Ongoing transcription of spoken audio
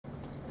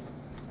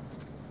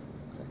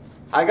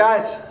Hi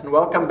guys, and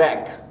welcome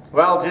back.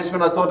 Well, just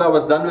when I thought I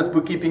was done with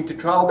bookkeeping to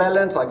trial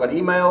balance, I got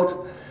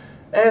emailed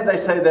and they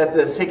say that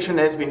the section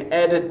has been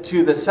added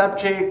to the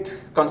subject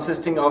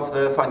consisting of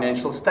the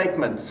financial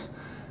statements.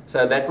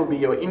 So that will be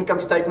your income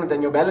statement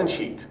and your balance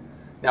sheet.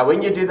 Now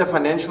when you do the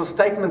financial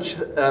statement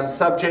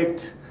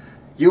subject,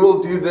 you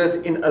will do this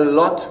in a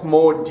lot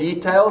more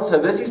detail. So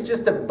this is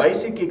just a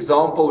basic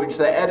example which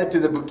they added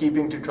to the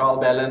bookkeeping to trial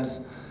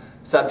balance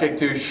subject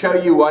to show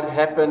you what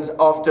happens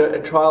after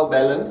a trial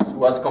balance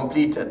was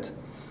completed.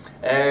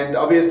 And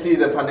obviously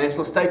the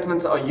financial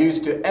statements are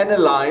used to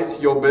analyze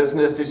your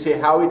business to see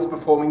how it's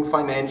performing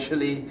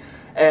financially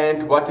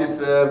and what is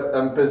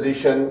the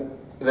position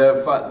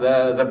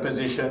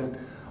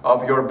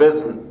of your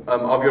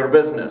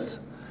business.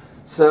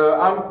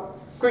 So I'm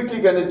quickly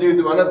going to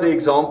do one of the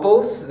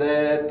examples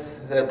that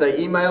they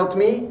emailed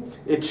me.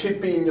 It should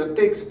be in your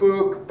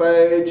textbook,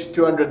 page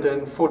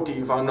 240,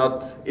 if I'm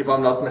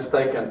not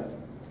mistaken.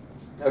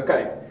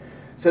 Okay,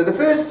 so the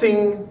first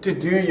thing to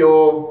do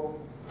your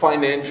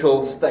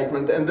financial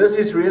statement, and this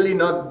is really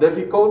not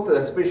difficult,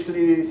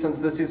 especially since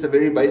this is a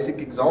very basic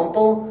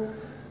example.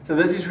 So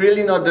this is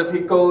really not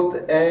difficult,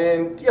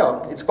 and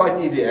yeah, it's quite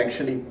easy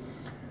actually.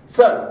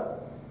 So,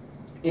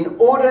 in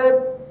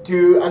order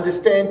to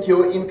understand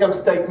your income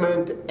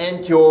statement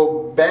and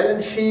your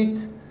balance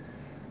sheet,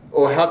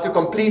 or how to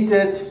complete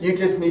it, you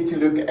just need to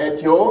look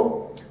at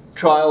your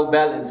trial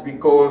balance,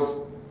 because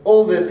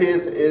all this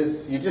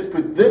is you just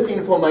put this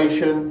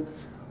information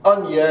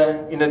on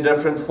here in a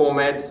different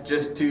format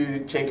just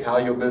to check how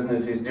your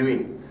business is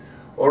doing.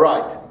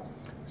 Alright,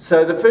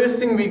 so the first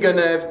thing we're going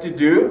to have to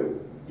do,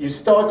 you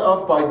start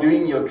off by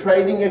doing your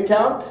trading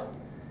account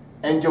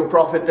and your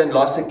profit and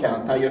loss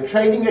account. Now your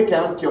trading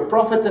account, your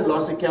profit and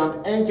loss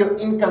account and your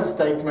income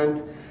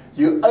statement,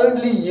 you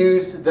only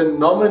use the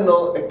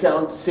nominal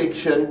account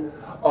section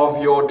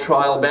of your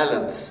trial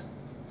balance.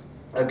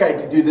 Okay,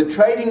 to do the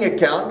trading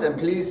account, and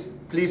please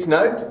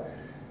note,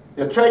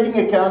 your trading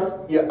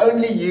account, you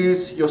only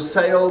use your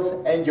sales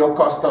and your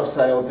cost of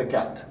sales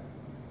account.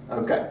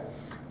 Okay,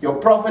 your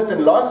profit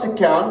and loss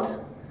account,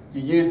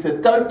 you use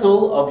the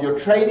total of your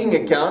trading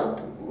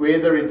account,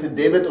 whether it's a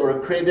debit or a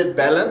credit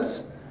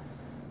balance.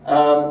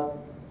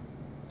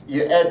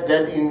 You add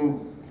that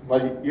in,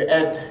 well,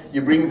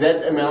 you bring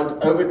that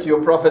amount over to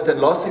your profit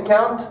and loss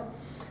account,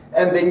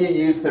 and then you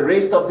use the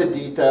rest of the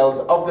details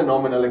of the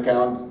nominal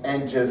account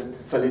and just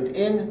fill it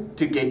in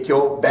to get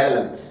your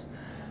balance.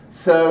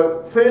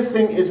 So first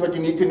thing is what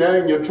you need to know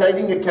in your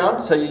trading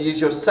account. So you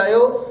use your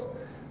sales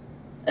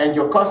and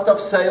your cost of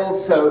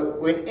sales. So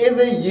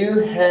whenever you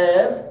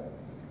have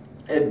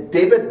a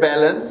debit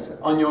balance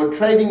on your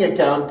trading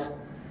account,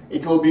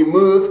 it will be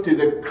moved to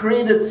the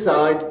credit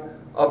side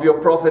of your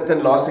profit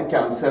and loss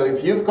account. So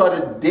if you've got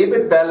a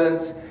debit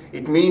balance,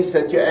 it means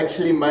that you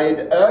actually made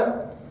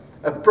a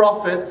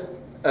profit.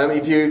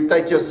 If you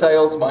take your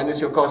sales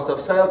minus your cost of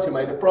sales, you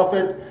made a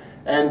profit,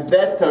 and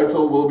that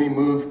total will be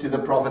moved to the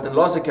profit and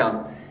loss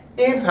account.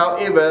 If,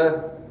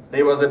 however,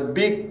 there was a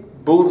big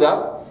bulls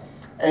up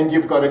and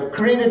you've got a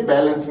credit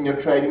balance in your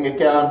trading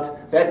account,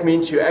 that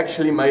means you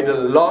actually made a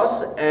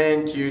loss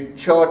and you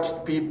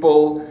charged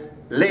people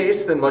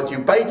less than what you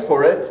paid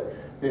for it,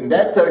 then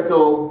that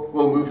total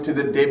will move to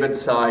the debit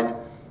side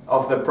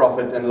of the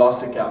profit and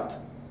loss account.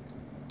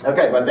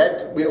 Okay, but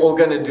that we're all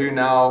going to do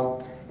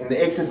now in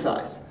the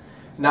exercise.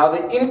 Now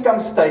the income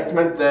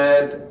statement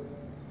that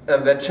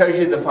shows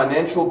you the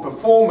financial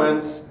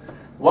performance,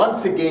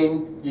 once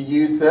again you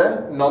use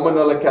the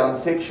nominal account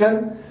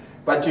section,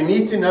 but you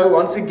need to know,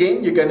 once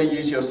again, you're going to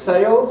use your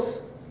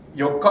sales,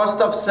 your cost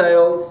of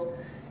sales,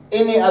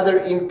 any other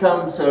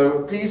income.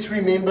 So please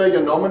remember,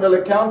 your nominal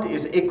account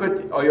is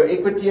equity, or your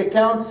equity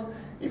accounts.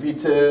 If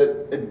it's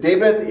a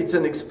debit, it's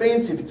an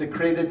expense. If it's a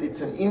credit,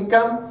 it's an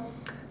income.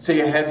 So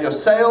you have your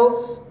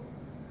sales,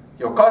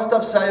 your cost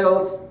of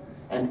sales,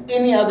 and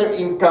any other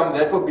income.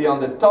 That will be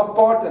on the top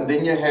part. And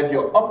then you have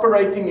your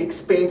operating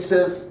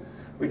expenses,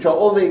 which are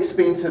all the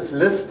expenses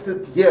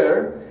listed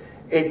here,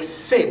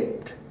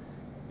 except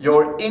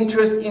your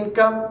interest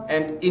income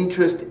and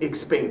interest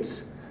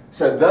expense.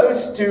 So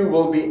those two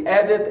will be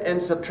added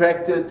and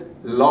subtracted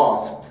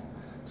last.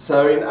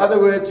 So in other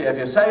words, you have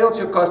your sales,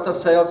 your cost of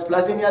sales,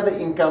 plus any other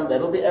income, that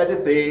will be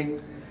added there.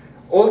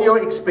 All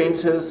your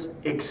expenses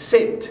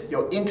except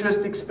your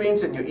interest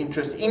expense and your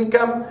interest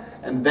income,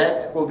 and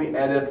that will be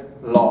added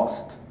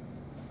last.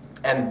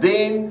 And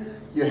then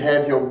you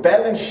have your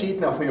balance sheet.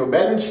 Now for your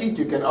balance sheet,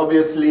 you can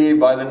obviously,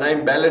 by the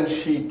name balance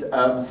sheet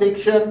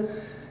section,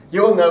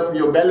 you will know for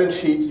your balance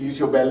sheet, use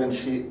your balance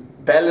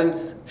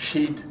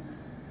sheet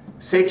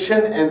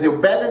section, and the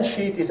balance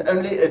sheet is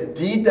only a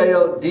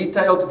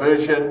detailed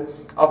version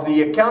of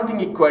the accounting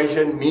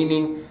equation,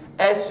 meaning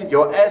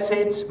your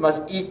assets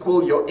must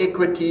equal your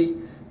equity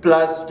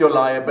plus your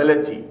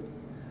liability.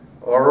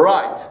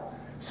 Alright,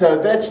 so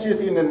that's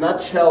just in a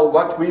nutshell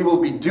what we will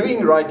be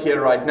doing right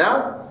here, right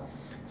now.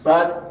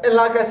 But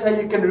like I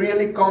say, you can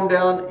really calm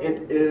down.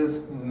 It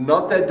is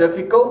not that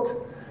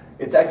difficult.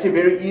 It's actually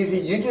very easy.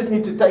 You just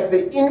need to take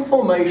the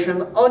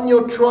information on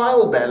your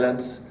trial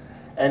balance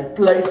and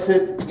place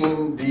it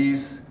in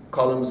these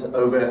columns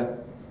over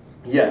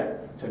here.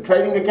 So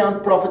trading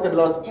account, profit and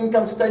loss,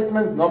 income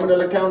statement, nominal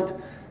account,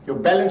 your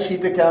balance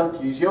sheet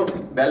account, use your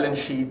balance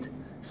sheet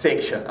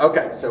section.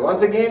 Okay, so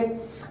once again,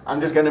 I'm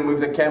just going to move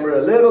the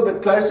camera a little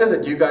bit closer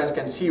that you guys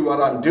can see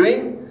what I'm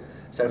doing.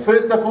 So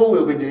first of all,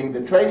 we'll be doing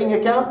the trading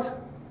account.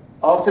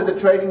 After the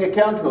trading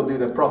account, we'll do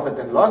the profit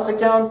and loss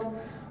account.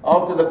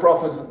 After the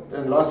profit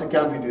and loss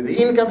account, we do the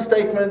income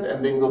statement,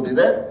 and then we'll do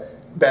the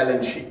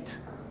balance sheet.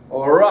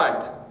 All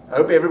right, I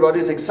hope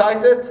everybody's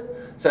excited.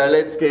 So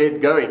let's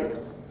get going.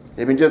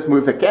 Let me just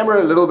move the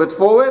camera a little bit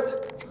forward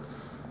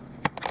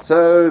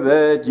so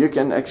that you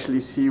can actually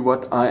see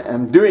what I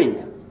am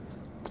doing.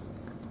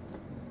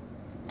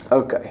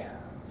 Okay.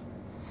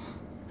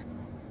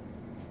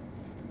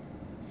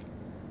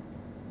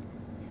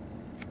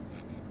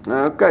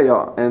 Okay,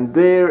 yeah, and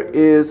there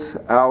is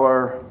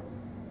our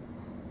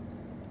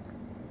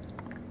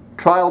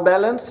trial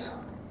balance.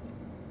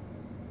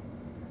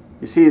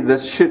 You see,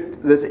 this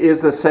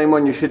is the same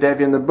one you should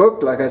have in the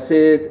book. Like I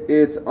said,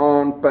 it's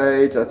on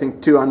page, I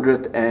think,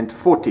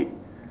 240.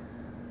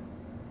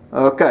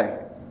 Okay.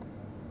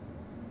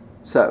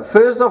 So,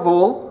 first of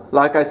all,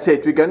 like I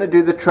said, we're going to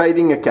do the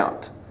trading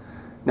account.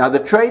 Now, the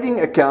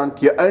trading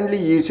account, you only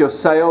use your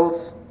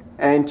sales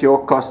and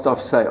your cost of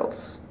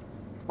sales.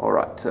 All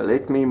right, so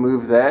let me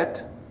move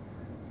that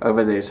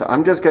over there. So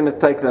I'm just going to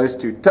take those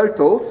two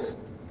totals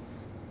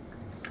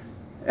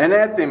and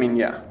add them in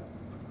here.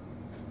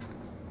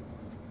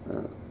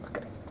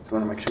 Okay, I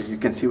want to make sure you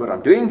can see what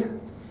I'm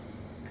doing.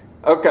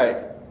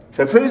 Okay,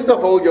 so first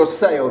of all, your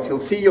sales. You'll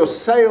see your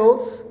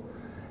sales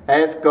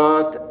has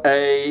got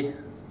a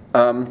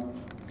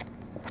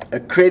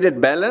credit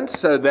balance,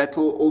 so that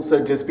will also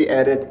just be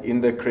added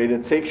in the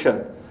credit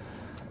section.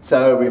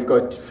 So we've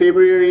got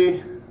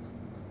February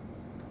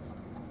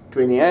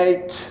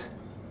 28,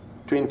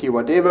 20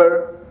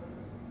 whatever,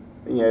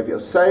 and you have your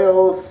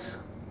sales.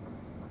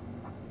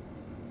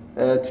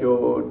 That's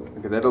your,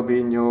 okay, that'll be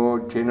in your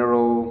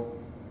journal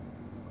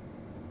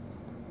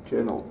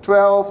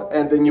 12,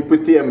 and then you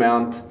put the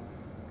amount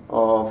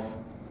of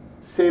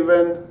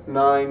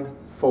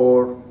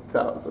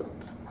 794,000.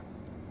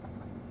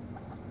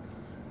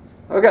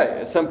 Okay,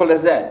 as simple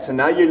as that. So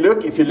now you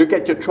look, if you look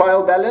at your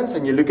trial balance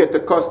and you look at the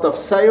cost of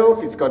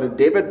sales, it's got a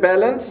debit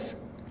balance,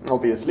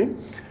 obviously.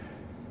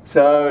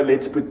 So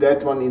let's put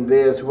that one in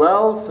there as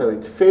well. So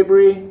it's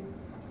February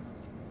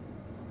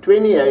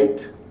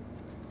 28,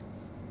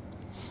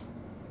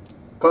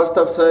 cost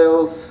of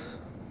sales,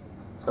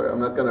 sorry, I'm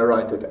not going to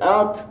write it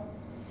out,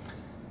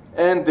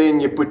 and then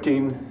you put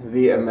in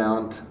the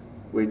amount,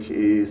 which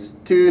is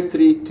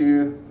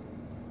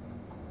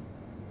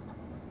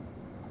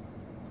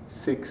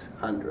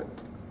 232,600.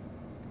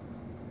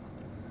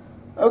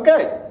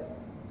 Okay,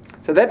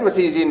 so that was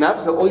easy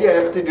enough. So all you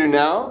have to do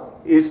now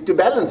is to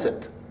balance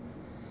it.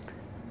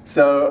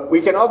 So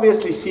we can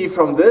obviously see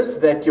from this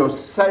that your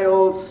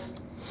sales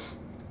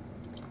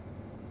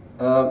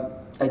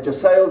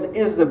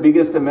is the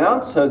biggest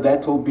amount, so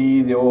that will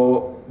be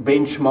your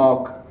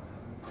benchmark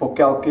for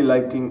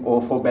calculating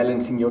or for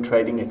balancing your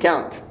trading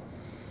account.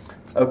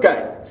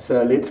 Okay,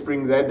 so let's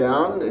bring that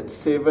down. It's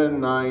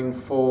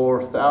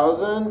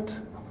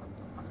 794,000.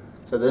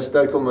 So this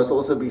total must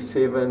also be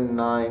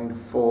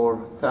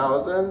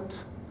 794,000.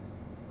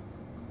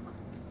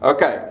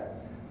 Okay.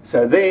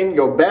 So then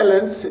your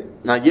balance,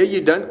 now here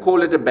you don't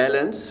call it a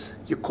balance,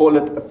 you call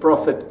it a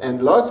profit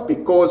and loss.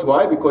 Because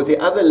why? Because the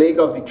other leg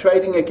of the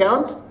trading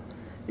account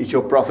is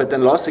your profit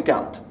and loss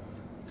account.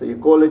 So you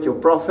call it your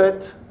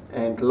profit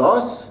and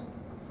loss.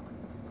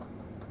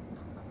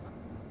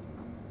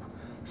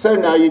 So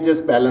now you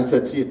just balance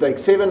it. So you take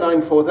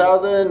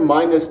 794,000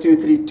 minus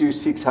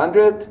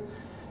 232,600,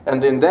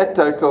 and then that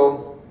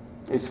total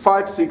is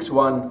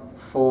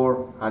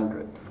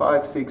 561,400.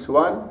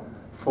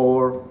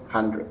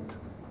 561,400.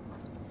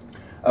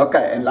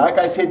 Okay, and like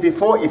I said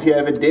before, if you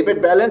have a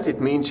debit balance,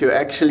 it means you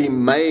actually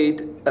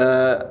made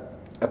a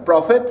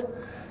profit.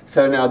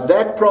 So now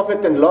that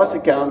profit and loss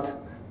account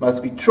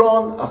must be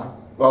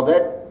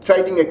that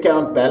trading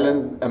account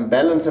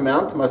balance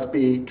amount must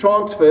be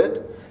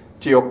transferred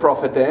to your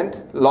profit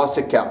and loss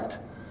account.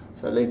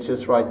 So let's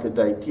just write the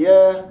date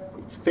here.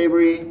 It's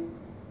February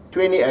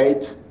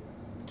 28.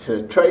 It's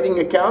a trading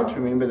account.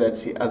 Remember,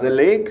 that's the other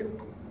leg.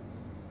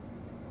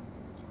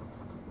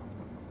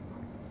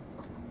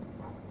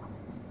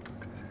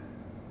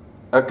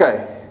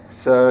 Okay,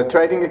 so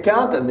trading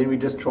account, and then we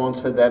just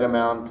transfer that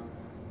amount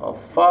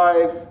of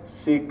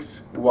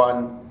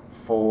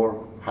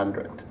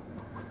 561,400.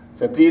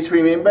 So please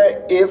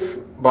remember, if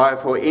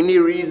for any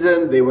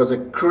reason there was a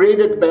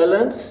credit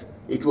balance,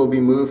 it will be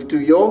moved to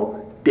your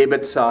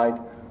debit side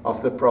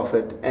of the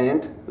profit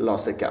and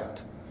loss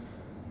account.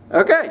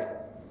 Okay,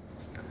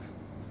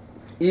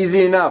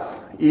 easy enough,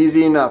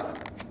 easy enough.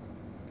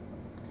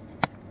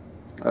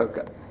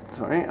 Okay,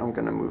 sorry, I'm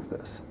going to move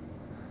this.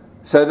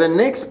 So the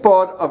next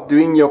part of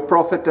doing your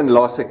profit and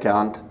loss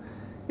account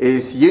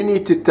is you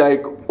need to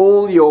take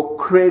all your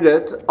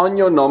credit on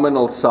your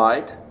nominal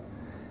side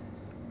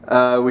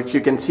which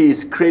you can see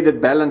is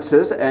credit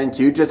balances, and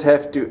you just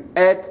have to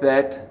add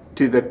that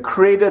to the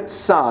credit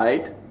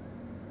side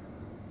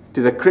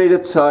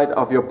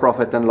of your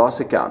profit and loss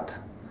account.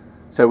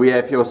 So we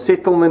have your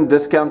settlement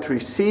discount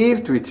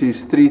received, which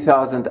is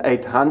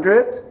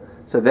 3,800.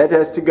 So that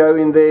has to go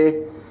in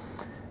there.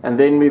 And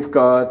then we've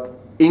got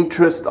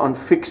interest on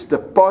fixed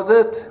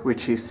deposit,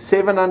 which is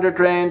 700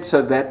 Rand.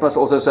 So that must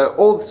also,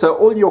 so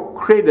all your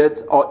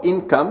credits are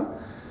income,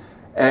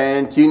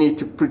 and you need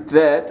to put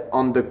that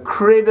on the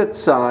credit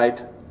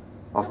side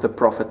of the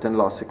profit and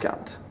loss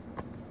account.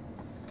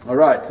 All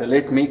right, so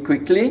let me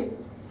quickly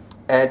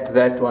add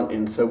that one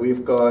in. So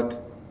we've got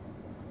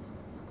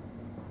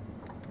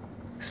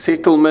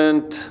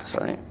settlement,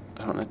 sorry,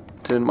 I want to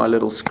turn my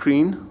little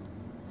screen.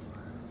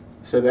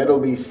 So that'll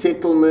be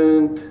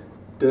settlement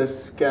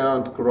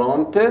discount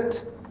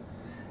granted.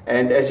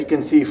 And as you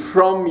can see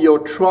from your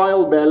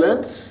trial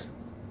balance,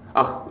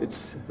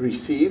 it's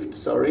received,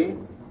 sorry,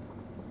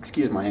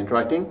 excuse my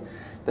handwriting,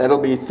 that'll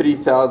be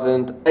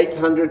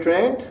 3,800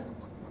 Rand.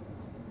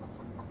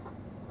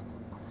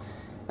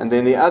 And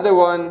then the other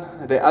one,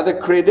 the other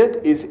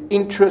credit is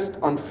interest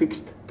on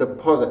fixed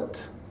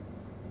deposit.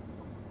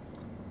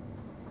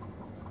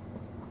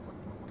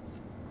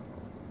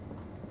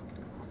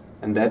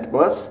 And that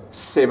was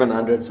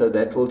 700, so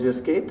that will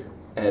just get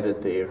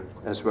added there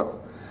as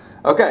well.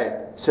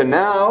 Okay, so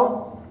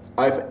now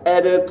I've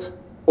added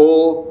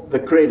all the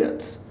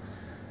credits.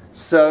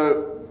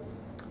 So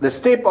the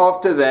step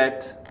after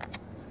that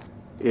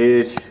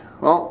is,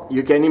 well,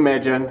 you can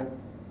imagine,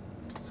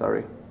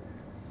 sorry.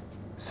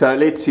 So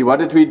let's see, what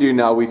did we do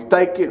now?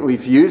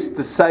 We've used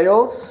the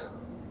sales,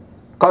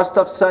 cost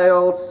of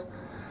sales,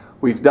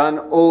 we've done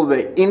all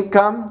the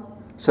income.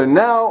 So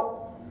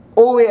now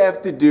all we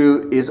have to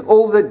do is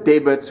all the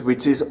debits,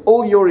 which is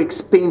all your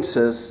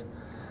expenses,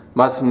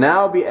 must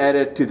now be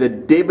added to the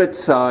debit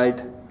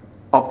side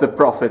of the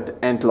profit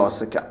and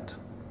loss account.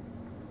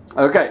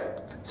 Okay,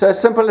 so as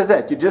simple as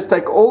that. You just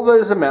take all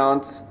those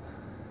amounts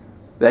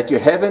that you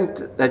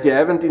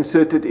haven't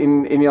inserted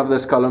in any of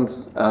those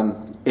columns,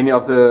 any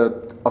of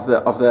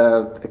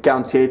the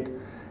accounts yet,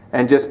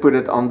 and just put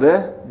it on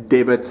the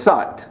debit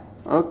side.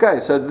 Okay,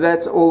 so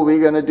that's all we're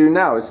going to do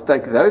now, is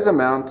take those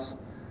amounts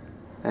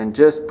and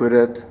just put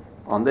it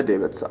on the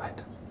debit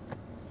side.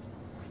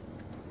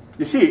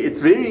 You see,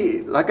 it's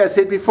very, like I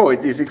said before,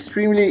 it is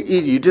extremely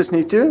easy. You just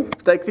need to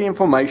take the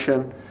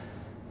information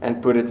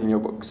and put it in your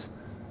books.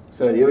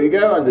 So here we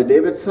go on the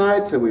debit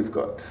side. So we've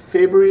got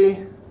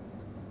February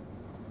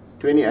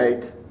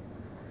 28.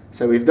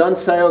 So we've done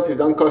sales, we've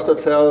done cost of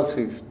sales,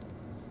 we've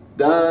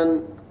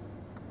done,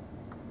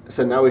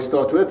 so now we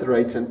start with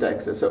rates and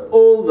taxes. So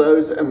all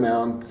those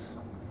amounts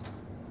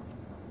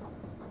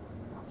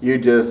you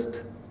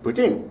just put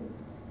in.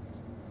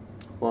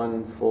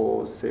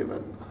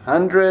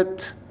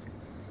 14700.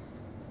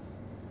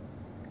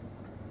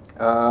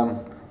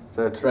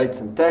 So it's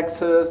rates and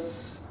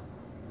taxes.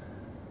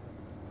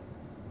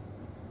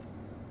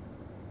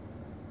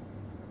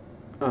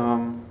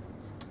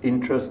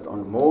 Interest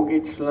on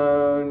mortgage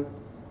loan.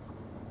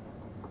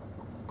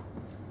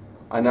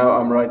 I know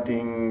I'm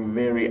writing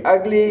very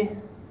ugly,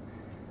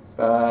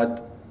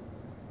 but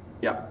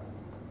yeah,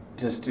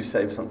 just to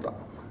save some time.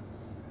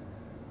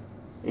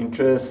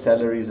 Interest,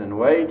 salaries and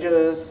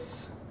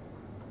wages.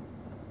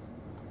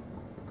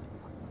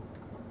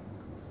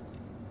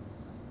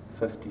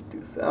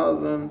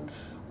 52,000.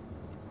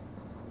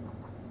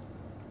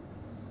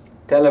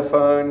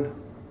 Telephone.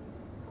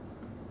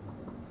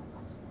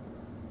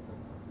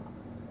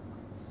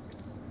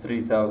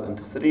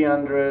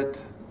 3,300.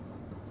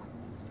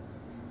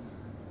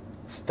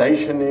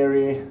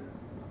 Stationery.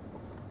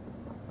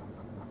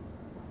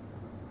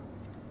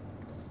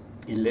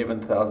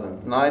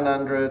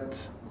 11,900.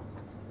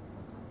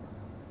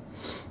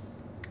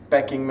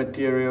 Packing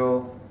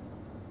material.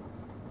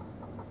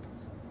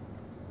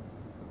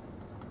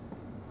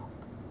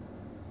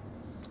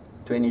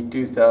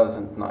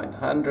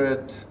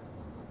 22,900.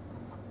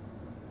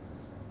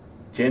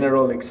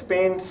 General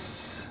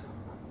expense.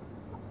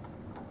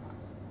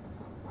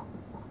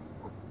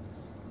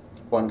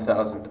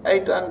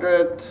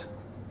 1,800.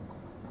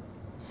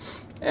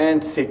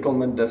 And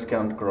settlement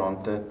discount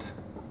granted.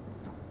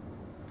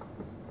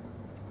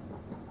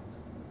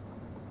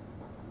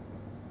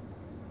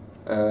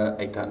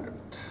 $800.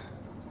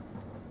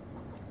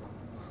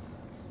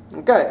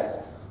 Okay,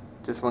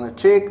 just want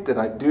to check that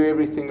I do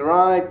everything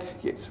right.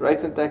 Yes,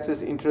 rates and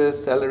taxes,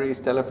 interest, salaries,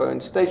 telephone,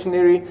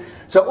 stationery.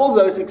 So all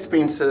those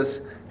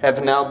expenses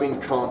have now been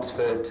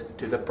transferred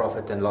to the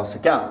profit and loss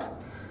account.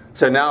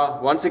 So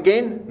now, once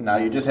again, now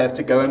you just have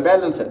to go and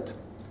balance it.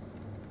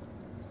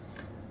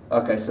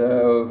 Okay,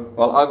 so,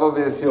 well, I've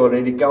obviously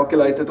already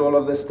calculated all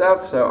of this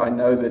stuff, so I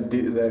know that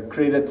the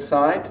credit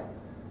side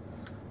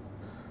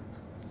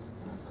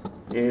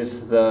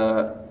is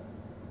the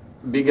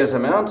biggest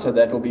amount, so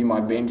that will be my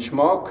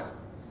benchmark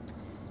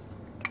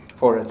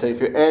for it. So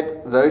if you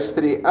add those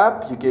three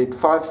up, you get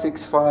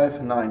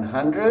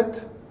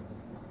 565,900.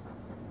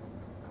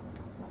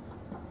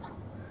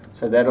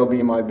 So that'll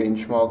be my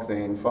benchmark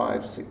then,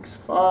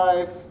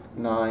 565.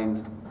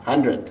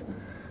 565,900.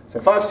 So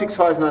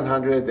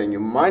 565,900, then you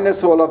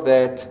minus all of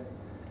that,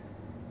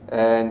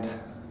 and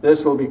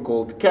this will be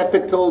called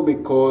capital,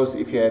 because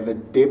if you have a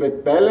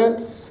debit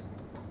balance,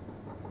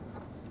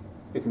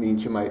 it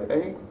means you made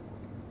a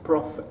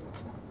profit.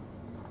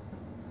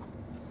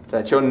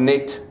 That's your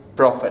net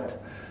profit.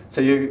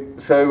 So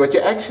what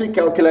you're actually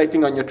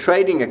calculating on your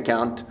trading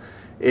account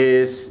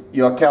is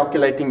you're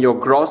calculating your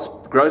gross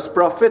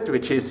profit,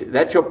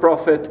 that's your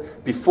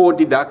profit before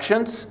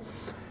deductions,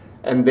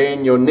 and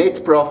then your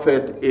net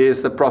profit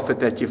is the profit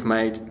that you've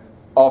made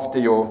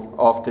after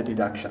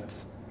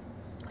deductions.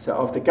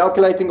 So after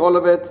calculating all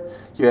of it,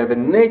 you have a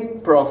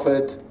net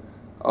profit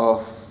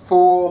of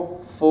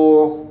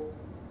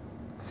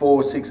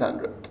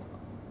 4,600.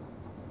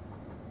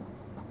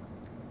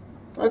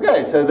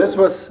 Okay, so this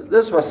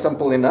was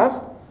simple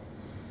enough.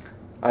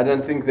 I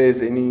don't think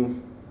there's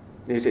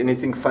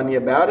anything funny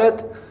about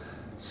it.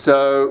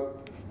 So,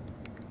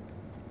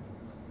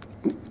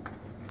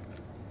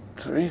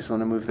 sorry, just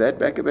want to move that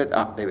back a bit.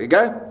 There we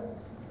go.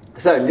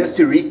 So just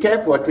to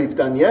recap what we've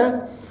done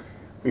here.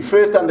 We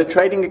first done the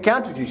trading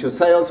account, which is your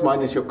sales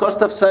minus your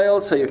cost of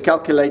sales. So you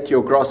calculate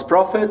your gross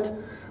profit,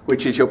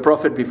 which is your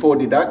profit before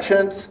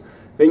deductions.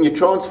 Then you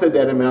transfer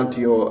that amount to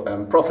your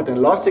profit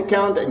and loss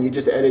account, and you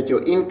just added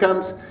your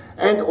incomes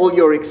and all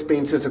your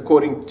expenses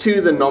according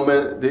to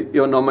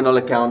your nominal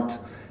account.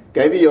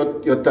 Gave you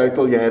your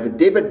total. You have a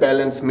debit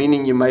balance,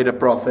 meaning you made a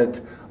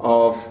profit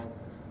of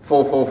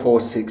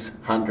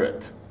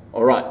 4,600.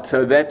 All right,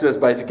 so that was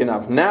basic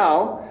enough.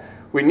 Now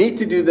we need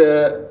to do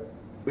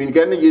we're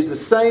going to use the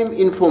same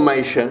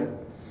information,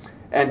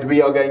 and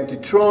we are going to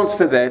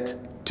transfer that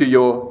to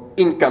your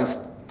income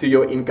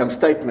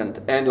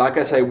statement. And like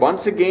I say,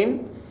 once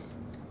again,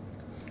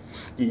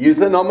 you use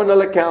the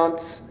nominal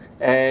accounts,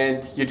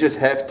 and you just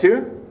have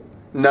to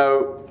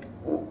know,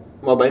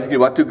 well, basically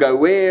what to go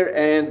where,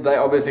 and they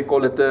obviously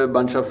call it a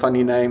bunch of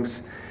funny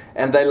names,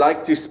 and they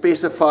like to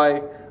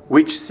specify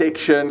which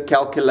section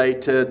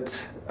calculated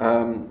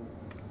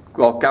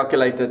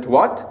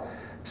what,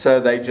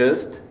 so they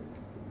just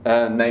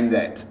name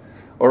that.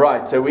 All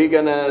right, so we're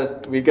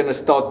gonna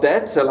start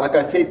that. So like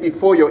I said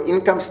before, your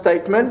income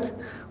statement,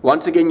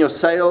 once again, your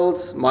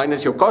sales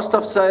minus your cost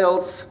of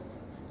sales.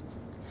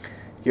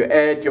 You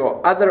add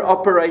your other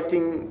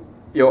operating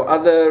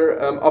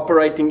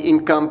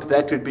income.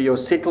 That would be your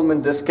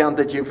settlement discount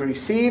that you've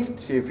received.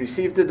 So you've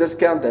received a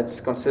discount,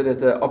 that's considered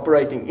the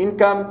operating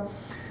income.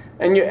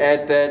 And you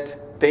add that,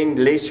 then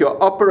less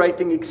your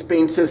operating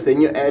expenses.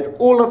 Then you add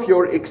all of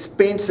your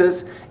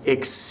expenses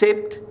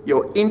except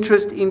your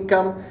interest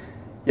income.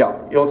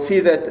 Yeah, you'll see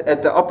that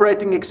at the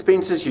operating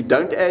expenses, you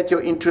don't add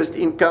your interest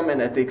income,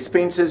 and at the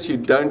expenses, you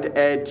don't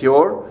add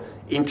your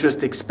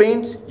interest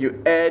expense.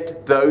 You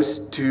add those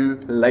two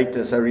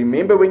later. So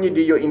remember, when you do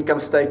your income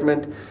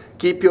statement,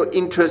 keep your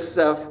interest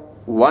stuff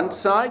one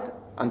side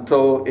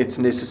until it's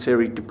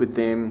necessary to put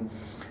them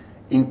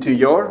into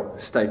your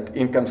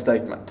income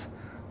statement.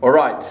 All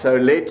right, so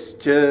let's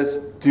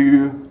just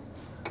do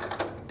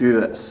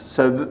this.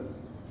 So,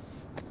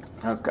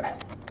 okay.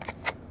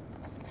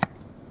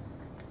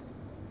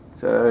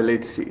 So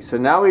let's see. So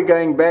now we're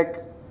going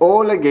back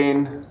all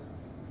again,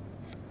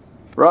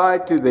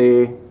 right to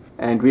there,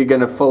 and we're going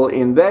to fill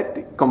in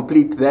that,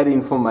 complete that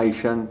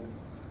information,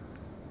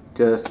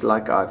 just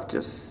like I've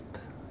just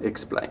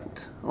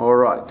explained. All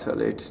right, so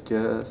let's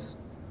just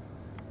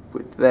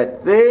put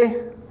that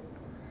there.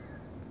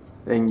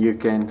 Then you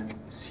can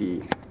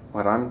see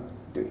what I'm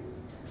doing.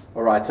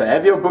 All right, so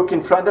have your book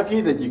in front of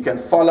you that you can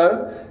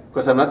follow,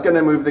 because I'm not going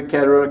to move the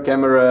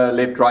camera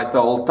left, right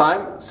the whole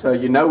time, so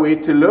you know where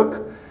to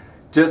look.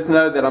 Just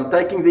know that I'm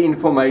taking the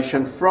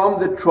information from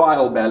the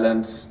trial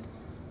balance,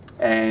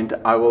 and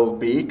I will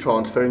be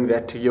transferring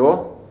that to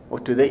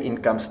the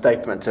income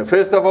statement. So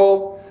first of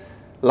all,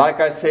 like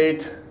I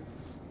said,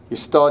 you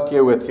start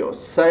here with your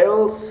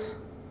sales.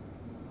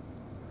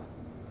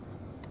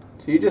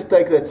 So you just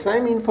take that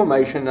same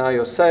information now,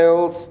 your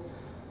sales,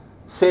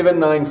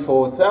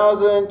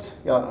 794,000.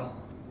 Yeah.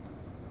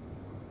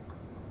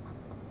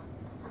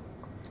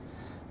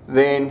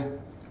 Then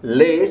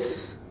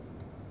less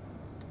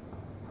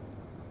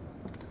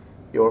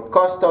your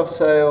cost of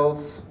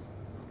sales.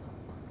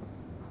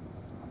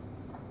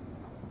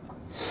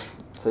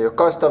 So your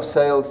cost of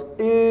sales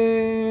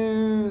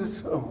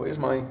is, where's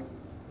my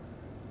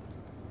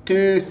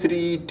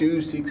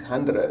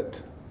 232,600,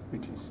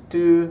 which is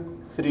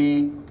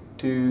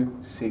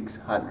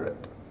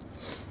 232,600.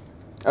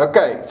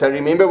 Okay, so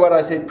remember what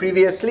I said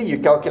previously, you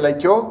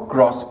calculate your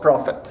gross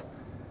profit.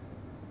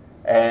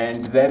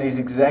 And that is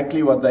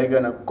exactly what they're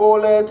going to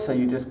call it. So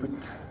you just put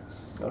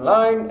your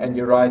line and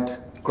you write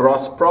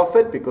gross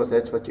profit, because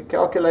that's what you're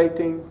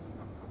calculating.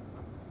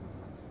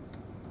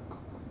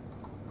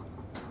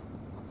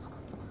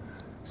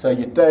 So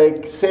you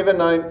take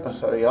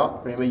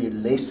remember you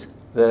less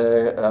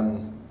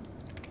the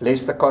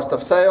cost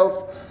of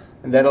sales,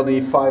 and that'll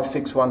be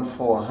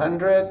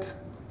 561,400.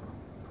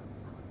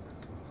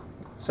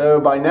 So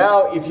by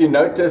now, if you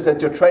notice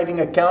that your trading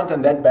account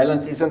and that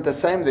balance isn't the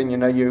same, then you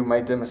know you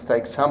made a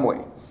mistake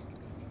somewhere.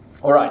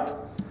 All right,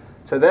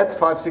 so that's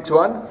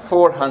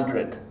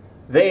 561,400.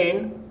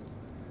 Then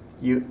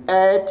you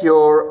add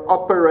your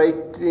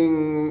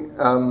operating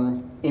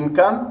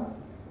income.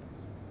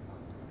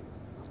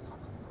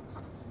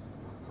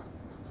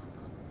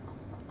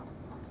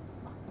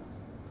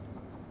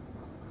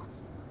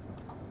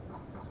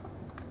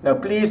 Now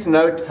please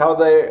note how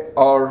they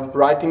are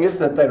writing is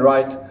that they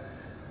write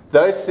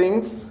those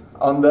things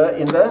in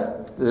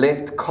the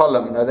left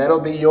column. Now that'll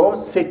be your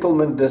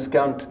settlement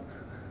discount.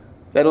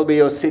 That'll be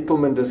your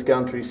settlement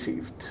discount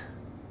received.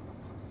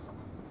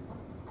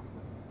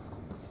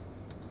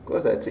 Of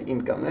course, that's the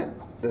income, eh?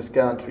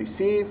 Discount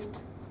received.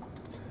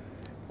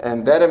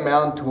 And that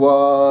amount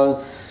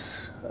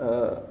was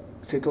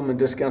settlement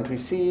discount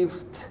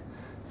received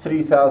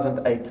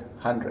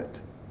 3,800.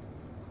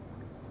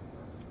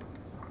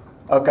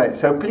 Okay,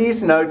 so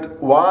please note,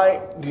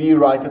 why do you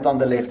write it on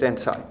the left-hand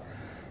side?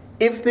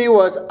 If there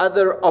was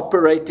other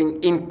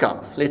operating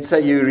income, let's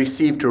say you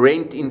received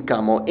rent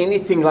income or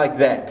anything like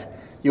that,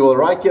 you will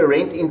write your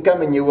rent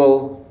income and you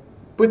will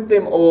put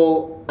them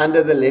all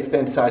under the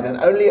left-hand side. And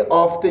only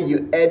after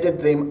you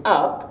added them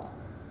up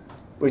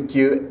would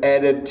you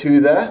add it to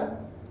the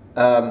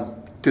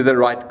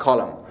right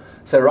column.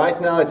 So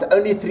right now it's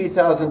only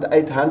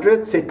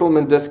 3,800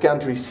 settlement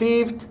discount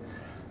received.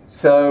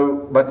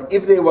 So, but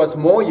if there was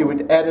more, you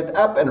would add it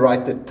up and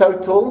write the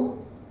total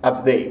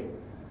up there.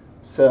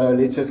 So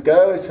let's just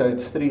go. So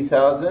it's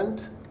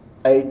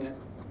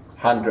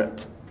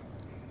 3,800.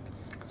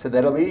 So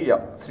that'll be,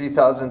 yeah,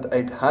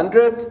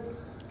 3,800.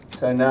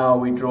 So now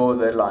we draw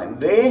the line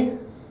there.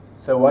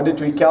 So what did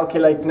we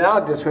calculate now?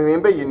 Just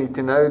remember, you need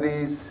to know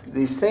these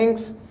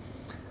things.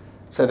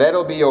 So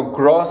that'll be your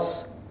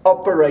gross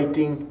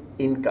operating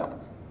income.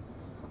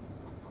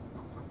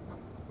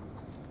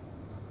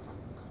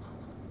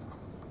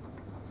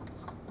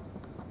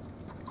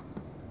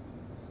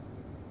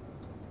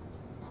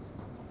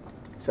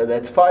 So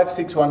that's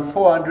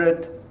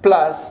 561,400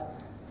 plus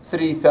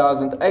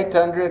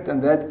 3,800,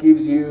 and that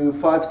gives you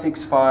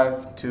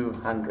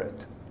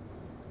 565,200.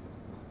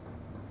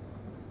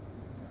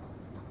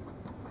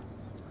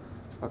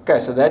 Okay,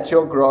 so that's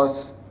your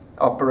gross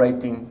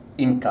operating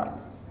income.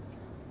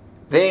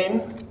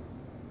 Then,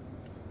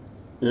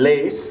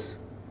 less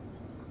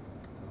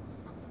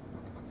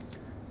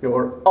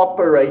your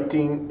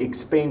operating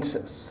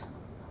expenses.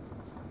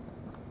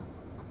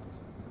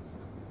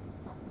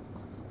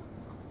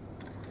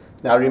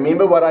 Now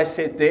remember what I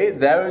said there,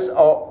 those are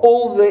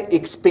all the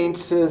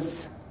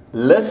expenses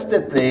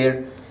listed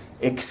there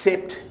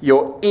except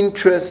your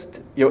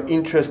interest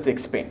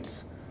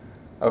expense.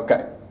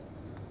 Okay,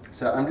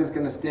 so I'm just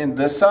going to stand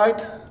this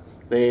side,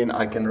 then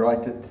I can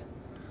write it,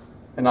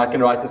 and I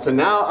can write it. So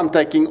now I'm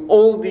taking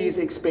all these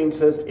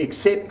expenses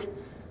except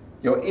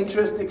your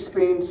interest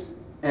expense,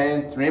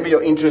 and remember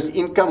your interest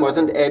income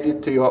wasn't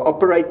added to your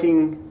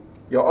operating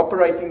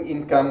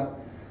income.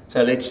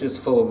 So let's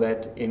just fill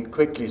that in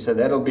quickly. So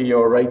that'll be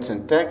your rates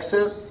and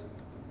taxes.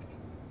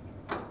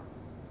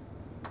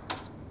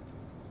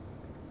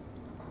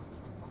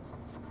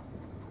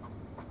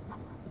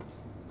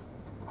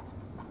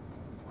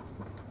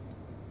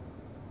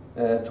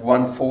 That's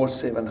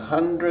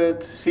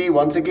 14700. See,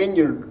 once again,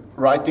 you're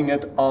writing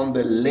it on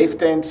the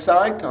left-hand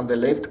side, on the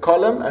left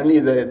column.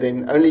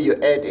 Then only you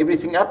add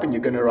everything up, and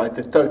you're going to write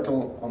the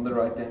total on the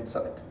right-hand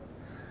side.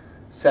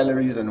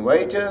 Salaries and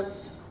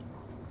wages.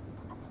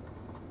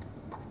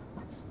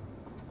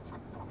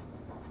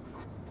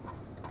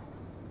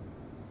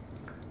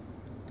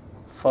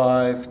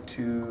 5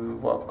 to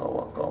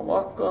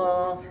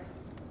waka.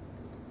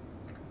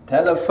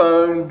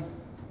 Telephone.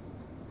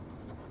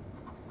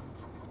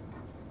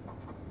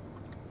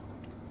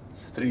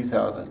 It's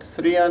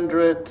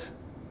 3,300.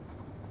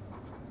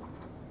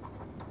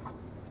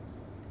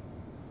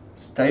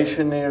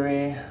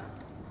 Stationery.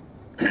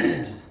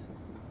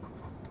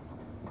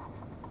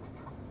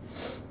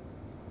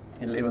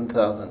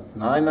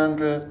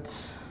 11,900.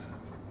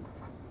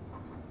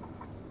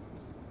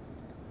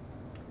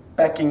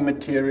 Packing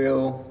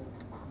material.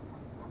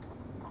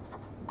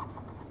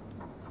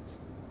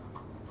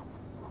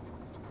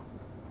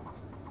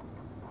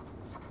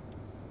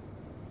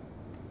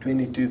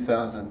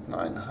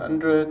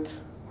 $22,900.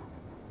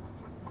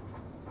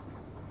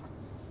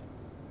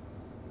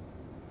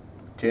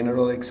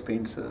 General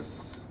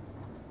expenses.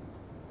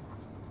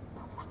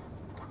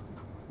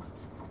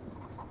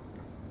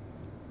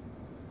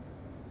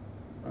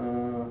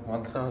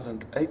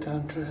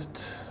 $1,800.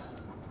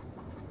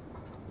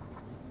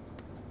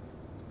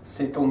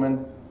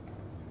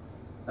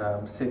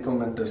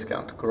 Settlement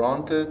discount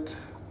granted.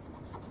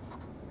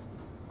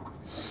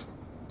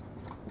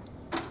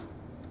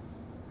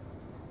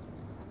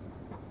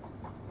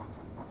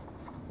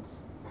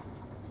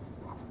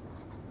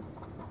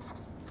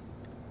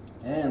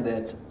 And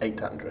that's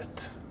 800.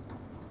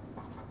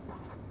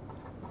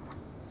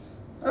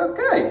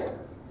 Okay.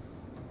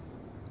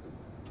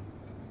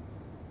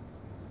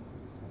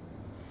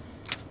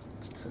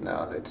 So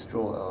now let's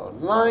draw our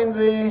line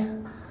there.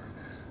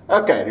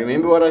 Okay,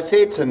 remember what I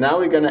said? So now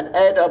we're going to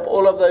add up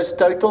all of those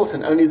totals,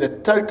 and only the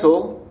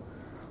total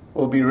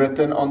will be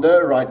written on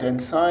the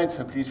right-hand side.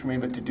 So please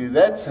remember to do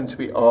that, since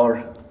we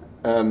are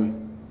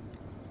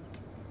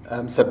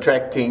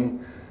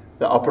subtracting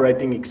the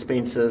operating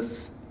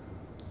expenses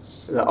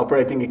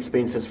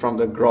from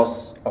the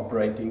gross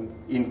operating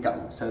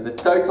income. So the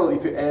total,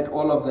 if you add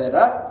all of that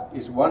up,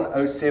 is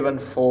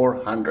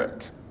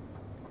 107,400.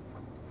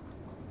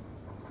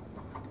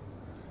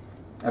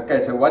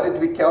 Okay, so what did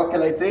we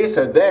calculate there?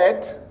 So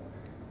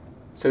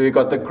we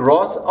got the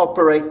gross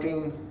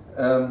operating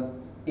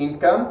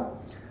income.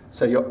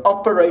 So your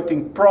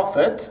operating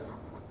profit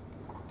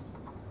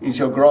is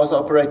your gross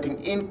operating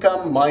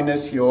income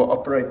minus your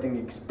operating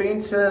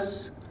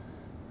expenses.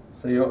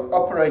 So your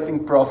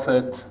operating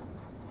profit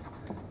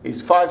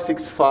is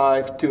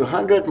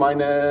 565,200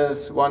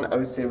 minus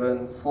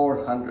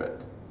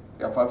 107,400.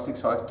 Yeah,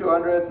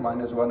 565,200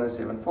 minus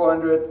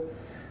 107,400.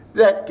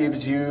 That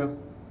gives you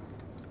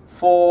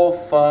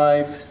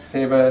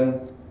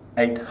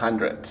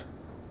 457,800.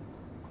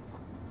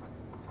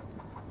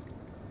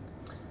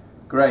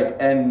 Great.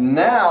 And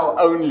now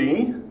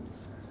only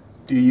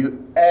do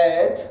you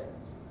add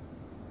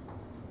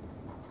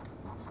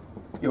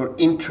your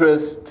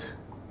interest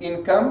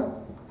income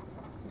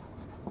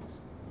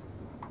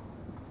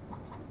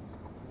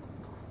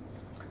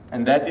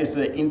and that is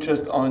the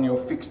interest on your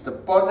fixed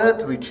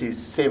deposit, which is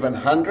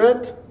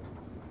 700.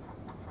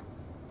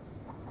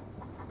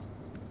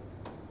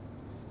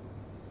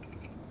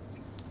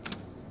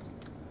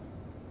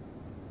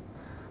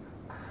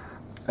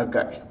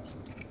 Okay,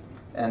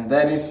 and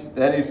that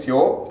is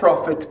your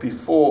profit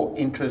before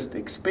interest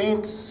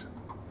expense.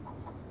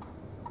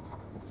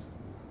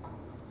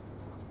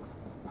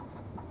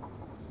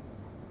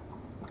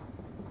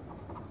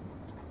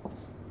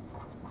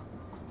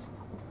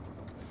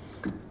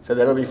 So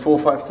that'll be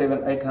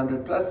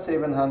 457,800 plus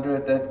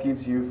 700. That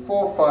gives you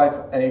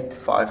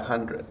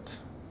 458,500.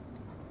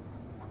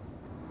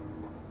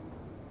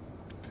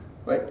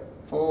 Wait,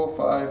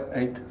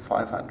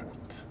 458,500.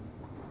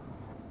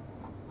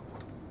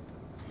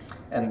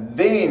 And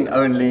then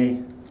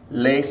only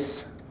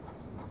less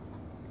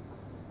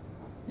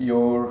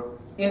your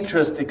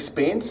interest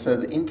expense. So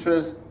the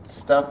interest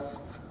stuff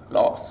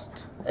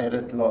last. Add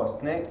it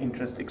last. Ne?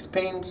 Interest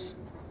expense,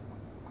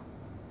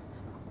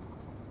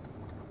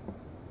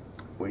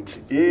 which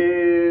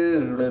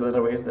is,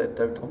 where's that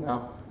total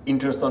now?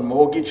 Interest on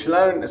mortgage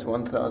loan is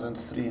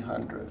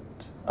 1,300.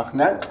 Ach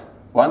no,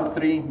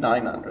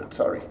 1,3,900,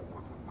 sorry.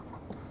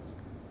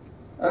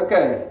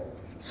 Okay,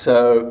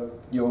 so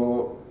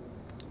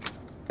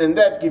and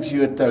that gives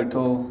you a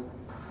total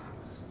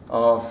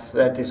of,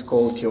 that is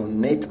called your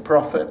net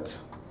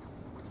profit.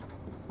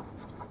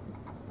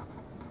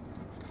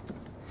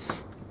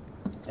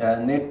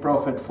 Net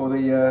profit for the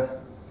year.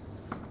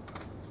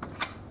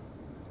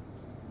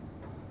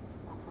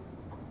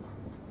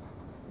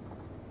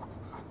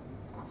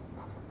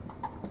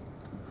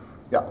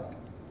 Yeah,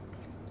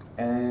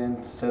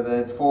 and so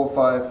that's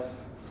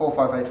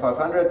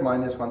 458,500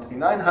 minus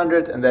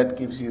 13900, and that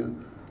gives you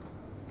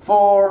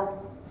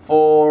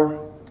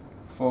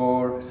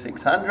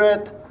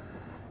 4,600.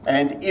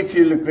 And if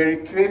you look very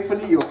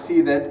carefully, you'll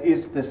see that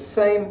is the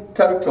same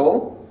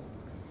total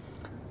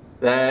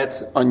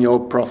that's on your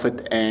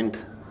profit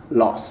and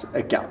loss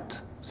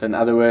account. So in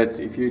other words,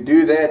 if you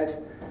do that,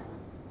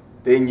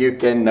 then you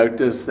can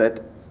notice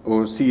that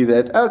or see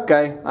that,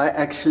 okay, I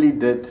actually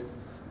did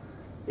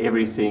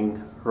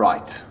everything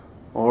right.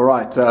 All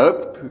right, so I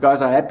hope you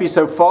guys are happy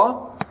so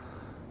far.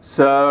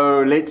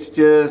 So let's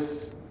do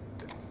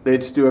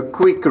a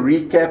quick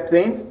recap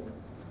then.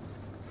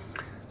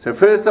 So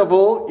first of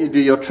all, you do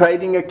your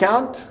trading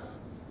account.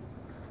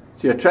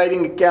 So your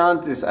trading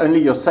account is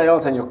only your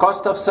sales and your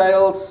cost of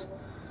sales.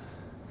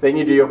 Then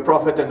you do your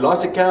profit and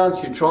loss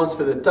accounts. You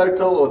transfer the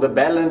total or the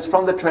balance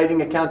from the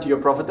trading account to your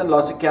profit and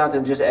loss account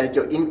and just add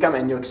your income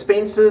and your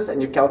expenses,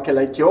 and you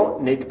calculate your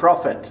net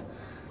profit.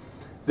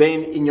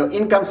 Then in your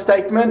income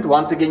statement,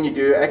 once again, you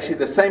do actually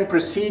the same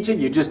procedure.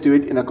 You just do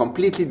it in a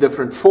completely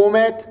different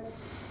format.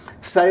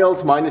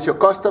 Sales minus your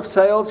cost of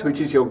sales,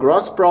 which is your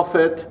gross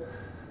profit.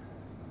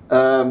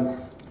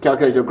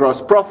 Calculate your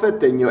gross profit.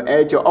 Then you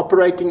add your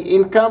operating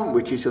income,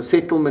 which is your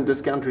settlement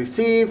discount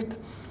received,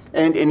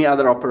 and any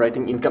other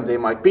operating income there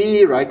might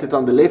be. Write it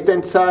on the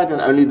left-hand side and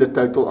only the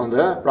total on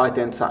the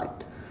right-hand side.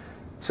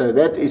 So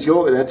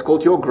that's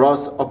called your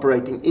gross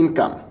operating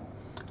income.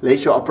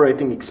 Less your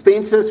operating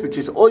expenses, which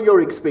is all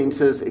your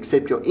expenses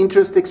except your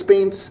interest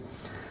expense,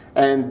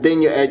 and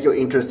then you add your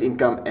interest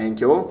income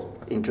and your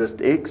interest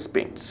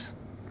expense.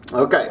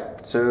 Okay,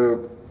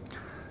 so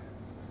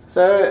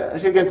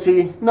as you can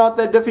see, not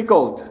that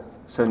difficult.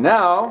 So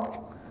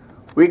now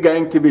we're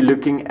going to be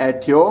looking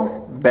at your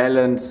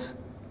balance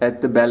at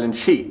the balance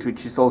sheet,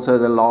 which is also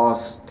the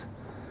last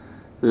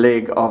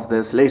leg of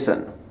this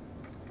lesson.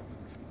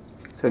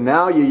 So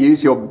now you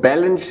use your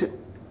balance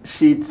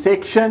sheet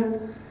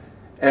section,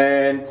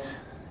 and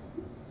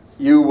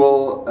you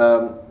will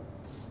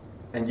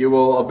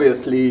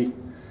obviously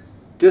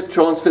just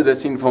transfer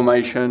this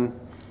information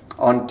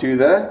onto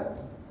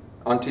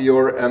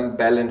your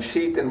balance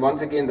sheet. And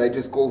once again, they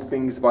just call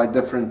things by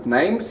different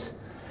names.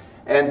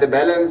 And the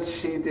balance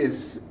sheet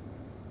is,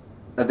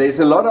 there's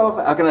a lot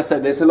of, how can I say,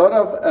 there's a lot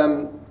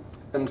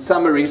of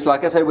summaries.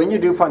 Like I say, when you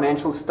do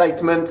financial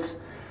statements,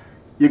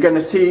 you're going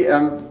to see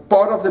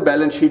part of the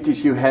balance sheet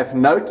is you have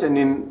notes,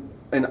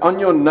 and on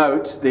your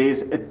notes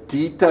there's a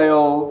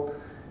detailed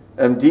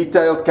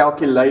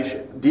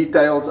calculation,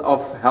 details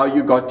of how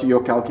you got to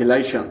your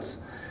calculations.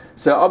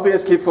 So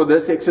obviously for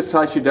this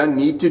exercise you don't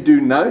need to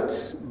do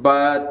notes,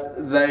 but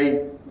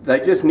they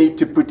just need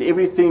to put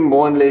everything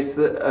more or less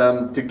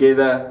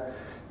together,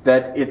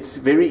 that it's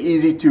very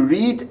easy to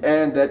read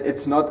and that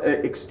it's not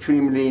an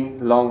extremely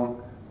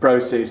long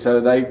process. So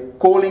they're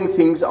calling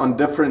things on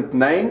different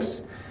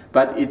names,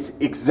 but it's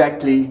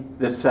exactly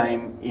the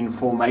same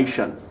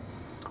information.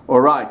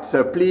 Alright,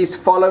 so please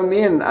follow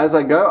me, and as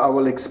I go I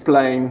will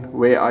explain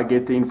where I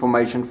get the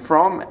information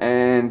from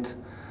and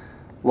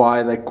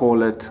why they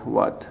call it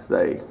what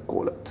they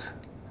call it.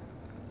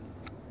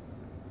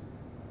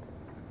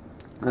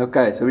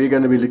 Okay, so we're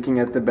going to be looking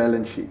at the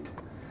balance sheet.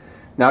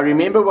 Now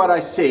remember what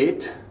I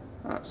said.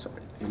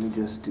 Sorry, let me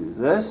just do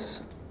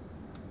this.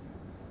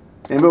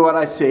 Remember what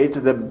I said,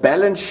 the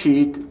balance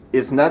sheet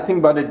is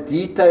nothing but a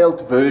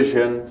detailed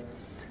version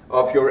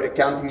of your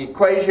accounting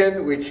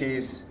equation, which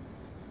is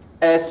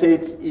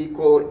assets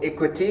equal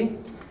equity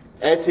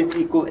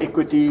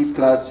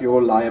plus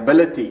your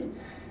liability.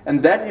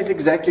 And that is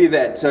exactly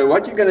that. So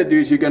what you're going to do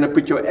is you're going to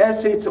put your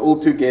assets all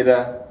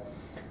together,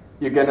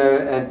 you're going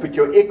to put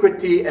your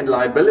equity and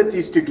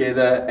liabilities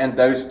together, and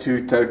those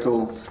two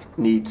total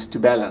needs to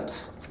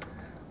balance.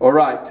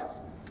 Alright,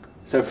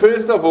 so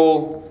first of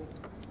all,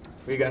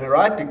 we're going to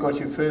write, because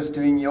you're first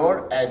doing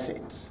your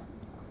assets.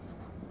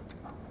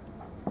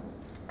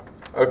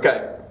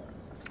 Okay,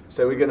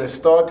 so we're going to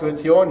start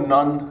with your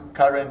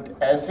non-current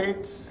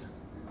assets.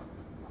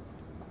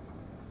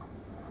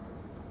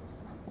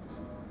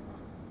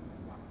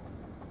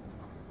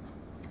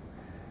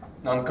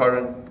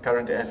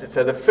 Non-current assets.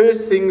 So the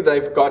first thing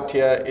they've got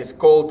here is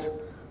called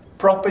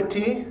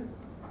property,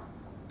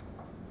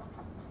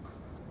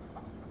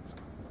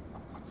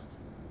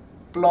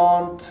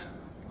 plant,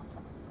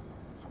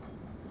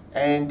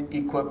 and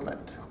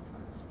equipment.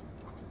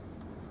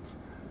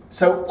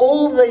 So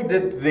all they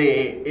did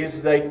there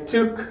is they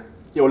took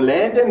your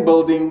land and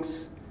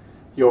buildings,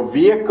 your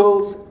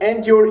vehicles,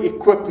 and your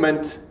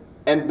equipment,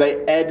 and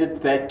they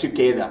added that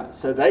together.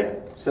 So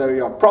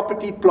your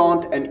property,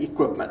 plant, and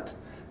equipment.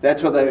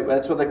 That's what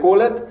they call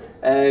it.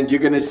 And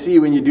you're going to see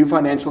when you do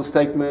financial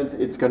statements,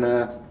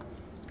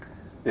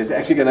 there's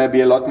actually going to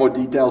be a lot more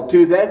detail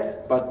to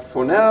that. But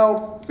for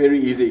now, very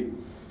easy.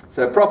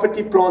 So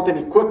property, plant, and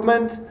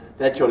equipment.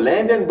 That's your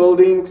land and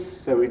buildings.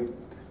 So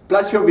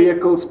plus your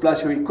vehicles,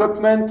 plus your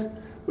equipment,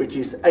 which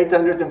is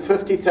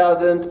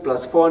 850,000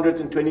 plus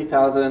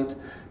 420,000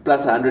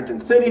 plus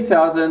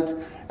 130,000,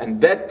 and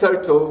that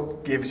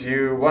total gives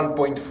you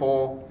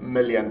 1.4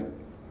 million.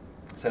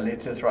 So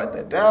let's just write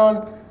that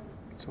down.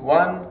 It's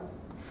 1,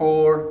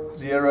 4,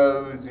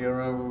 0,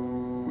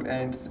 0,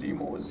 and 3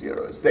 more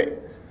zeros there.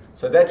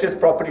 So that's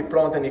just property,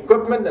 plant, and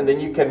equipment, and then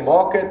you can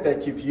mark it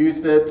that you've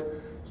used it.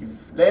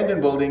 You've land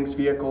and buildings,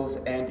 vehicles,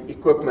 and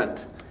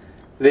equipment.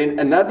 Then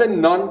another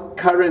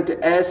non-current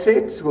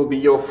assets will be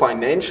your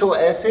financial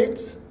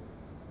assets.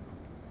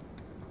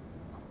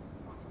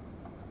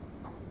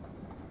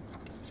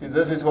 So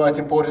this is why it's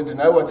important to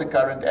know what's a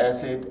current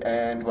asset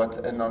and what's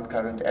a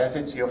non-current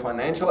asset. So your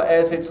financial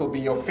assets will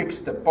be your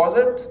fixed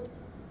deposit.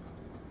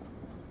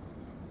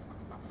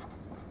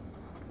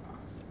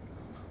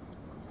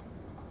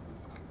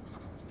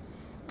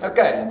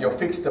 Okay, and your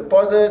fixed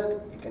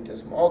deposit, you can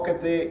just mark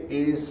it there,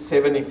 is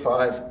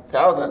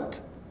 75,000.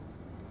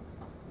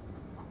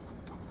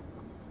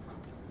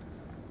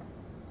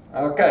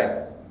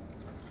 Okay,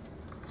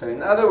 so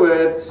in other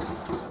words,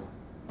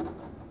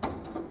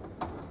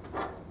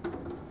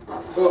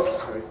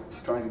 sorry,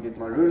 just trying to get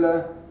my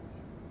ruler.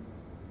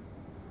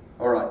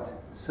 Alright,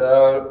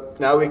 so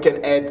now we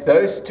can add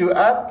those two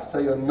up. So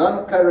your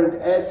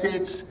non-current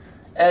assets,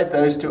 add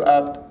those two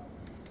up,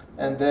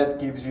 and that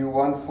gives you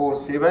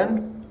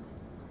 147,500.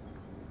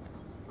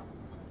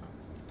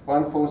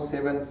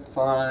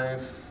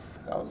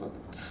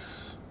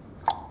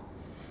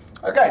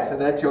 Okay, so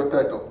that's your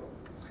total.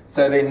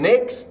 So then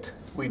next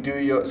we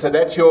do so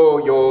that's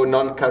your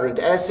non-current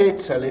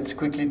assets. So let's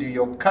quickly do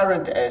your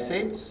current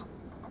assets.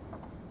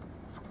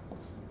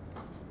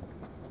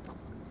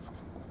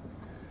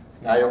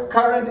 Now your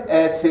current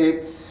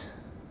assets,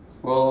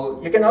 well,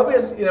 you can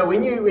obviously,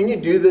 when you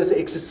do this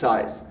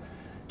exercise,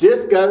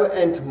 just go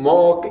and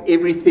mark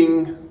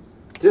everything.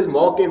 Just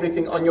mark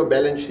everything on your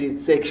balance sheet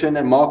section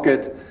and mark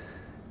it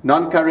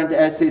non-current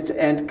assets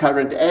and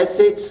current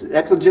assets.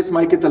 That will just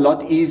make it a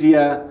lot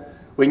easier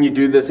when you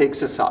do this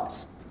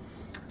exercise.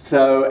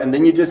 So, and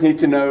then you just need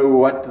to know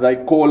what they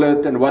call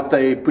it and what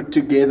they put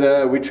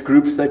together, which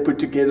groups they put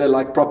together,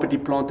 like property,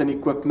 plant, and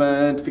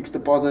equipment, fixed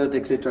deposit,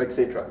 etc.,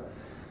 etc.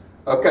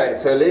 Okay,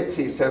 so let's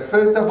see. So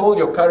first of all,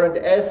 your current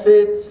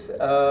assets,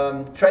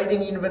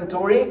 trading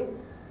inventory.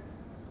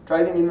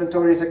 Trading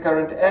inventory is a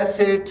current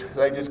asset.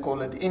 They just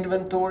call it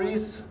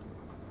inventories.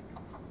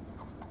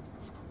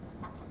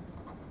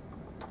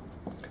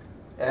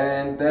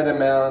 And that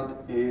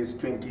amount is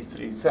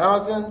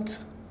 23,000.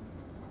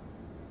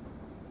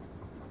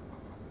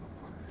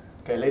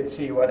 Okay, let's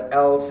see what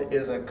else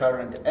is a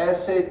current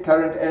asset.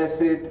 Current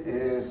asset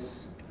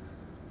is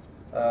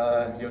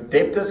your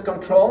debtors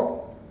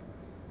control.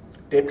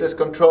 Debtors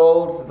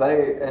control,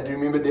 and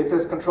remember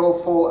debtors control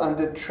fall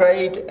under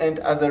trade and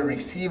other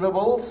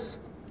receivables.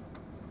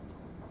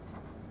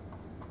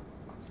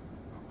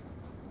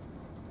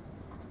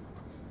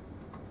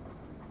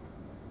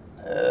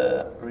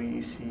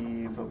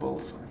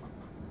 Receivables.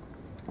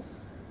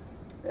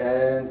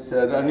 And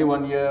so the only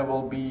one here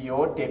will be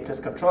your debtors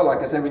control. Like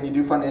I said, when you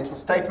do financial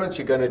statements,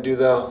 you're going to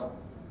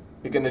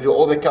do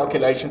all the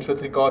calculations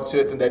with regard to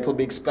it, and that will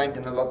be explained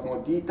in a lot more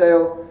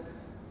detail.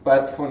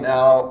 But for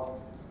now,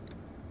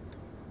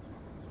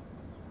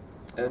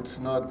 it's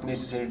not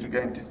necessary to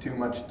go into too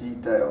much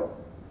detail.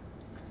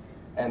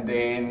 And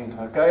then,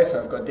 okay,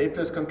 so I've got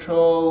debtors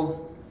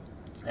control.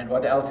 And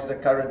what else is a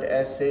current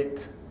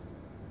asset?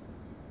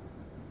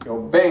 Your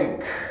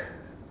bank.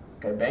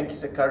 Okay, bank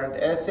is a current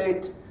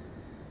asset,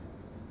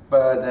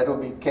 but that'll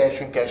be cash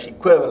and cash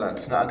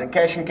equivalents. Now, under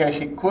cash and cash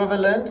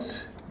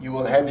equivalents, you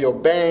will have your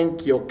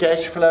bank, your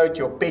cash float,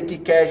 your petty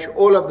cash.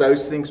 All of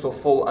those things will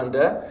fall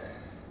under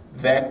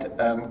that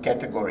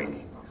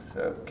category.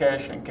 So,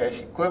 cash and cash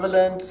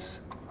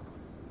equivalents.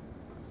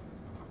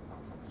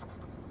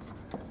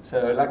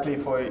 So, luckily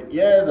for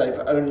yeah, they've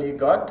only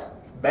got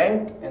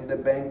bank, and the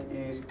bank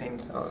is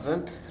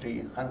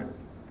 10,300.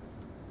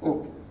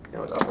 Oh. You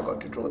know what, I forgot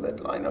to draw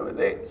that line over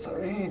there.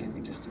 Sorry, let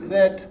me just do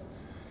that.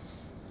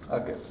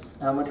 Okay.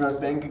 How much was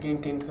bank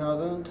again?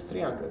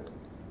 10,300.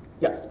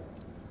 Yeah.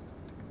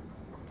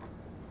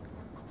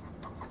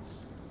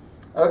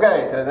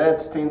 Okay, so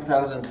that's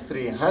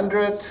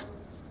 10,300.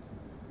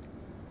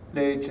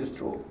 Let's just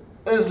draw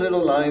this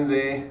little line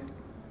there.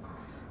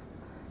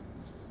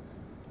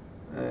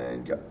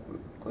 And yeah,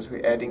 because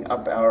we're adding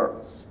up our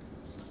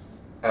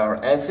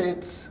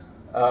assets.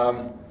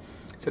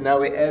 So now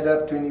we add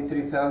up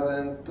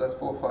 23,000 plus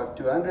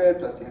 4,500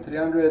 plus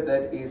 10,300,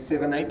 that is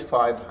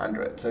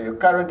 78,500. So your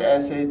current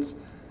assets,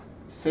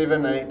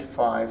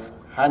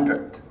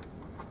 78,500.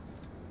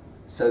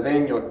 So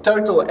then your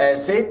total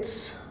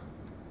assets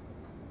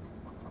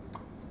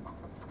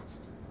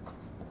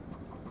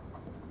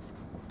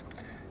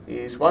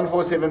is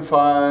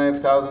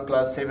 1,475,000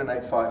 plus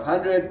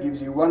 78,500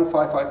 gives you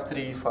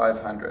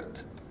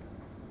 1,553,500.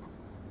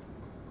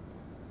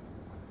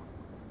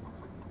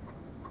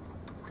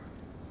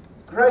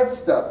 Great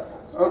stuff.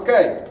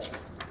 Okay,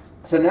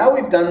 so now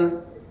we've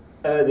done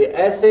the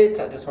assets.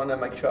 I just want to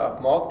make sure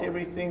I've marked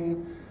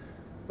everything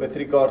with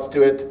regards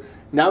to it.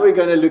 Now we're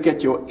going to look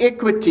at your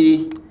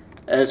equity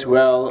as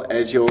well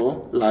as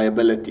your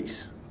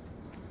liabilities.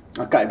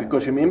 Okay,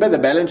 because remember the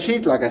balance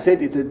sheet, like I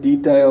said, it's a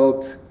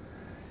detailed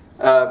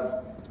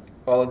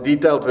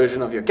detailed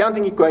version of your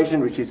accounting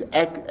equation, which is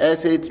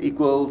assets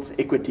equals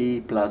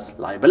equity plus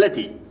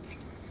liability.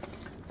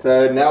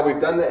 So now we've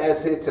done the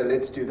assets, so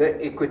let's do the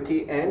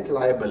equity and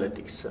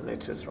liabilities. So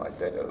let's just write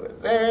that over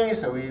there.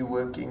 So we're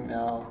working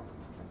now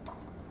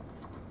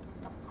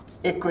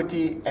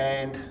equity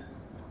and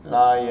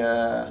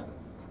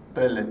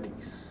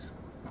liabilities.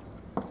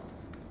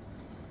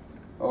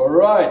 All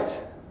right.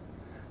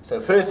 So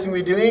first thing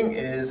we're doing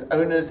is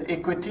owner's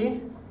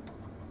equity.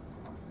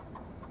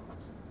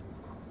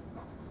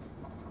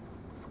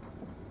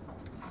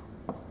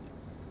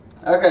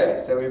 Okay,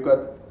 so we've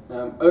got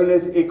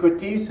owner's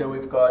equity, so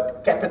we've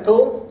got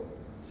capital,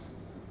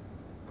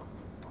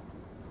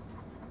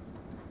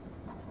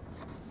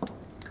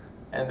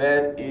 and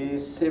that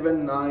is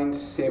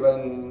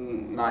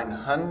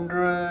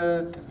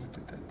 797,900. Let me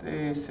put that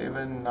there,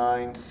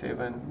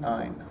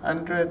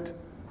 797,900.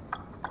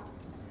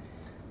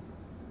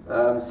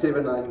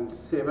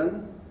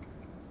 797.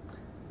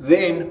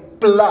 Then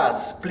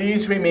plus,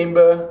 please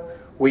remember,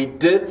 we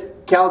did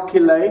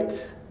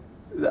calculate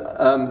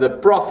the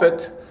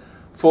profit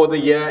for the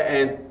year,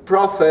 and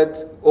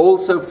profit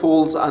also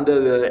falls under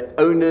the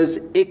owner's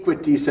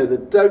equity. So the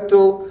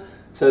total,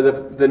 so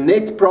the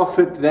net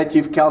profit that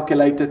you've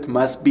calculated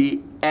must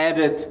be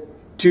added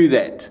to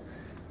that.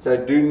 So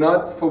do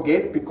not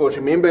forget, because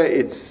remember,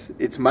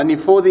 it's money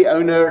for the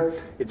owner,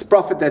 it's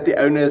profit that the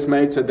owner has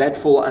made, so that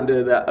falls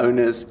under the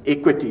owner's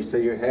equity. So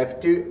you have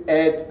to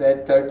add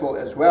that total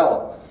as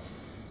well.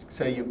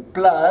 So you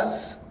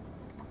plus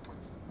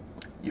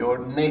your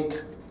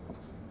net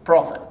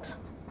profit.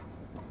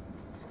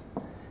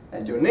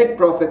 And your net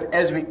profit,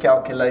 as we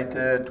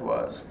calculated,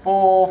 was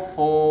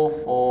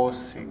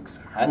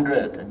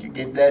 4,446,000. And you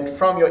get that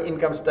from your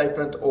income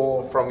statement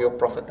or from your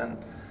profit and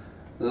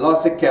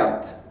loss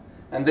account.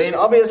 And then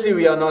obviously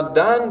we are not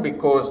done,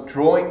 because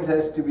drawings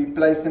has to be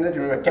placed in it.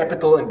 Remember,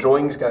 capital and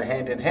drawings go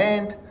hand in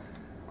hand.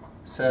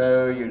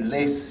 So you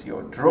less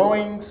your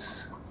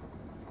drawings.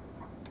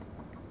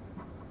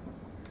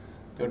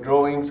 Your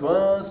drawings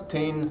was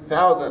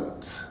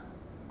 10,000.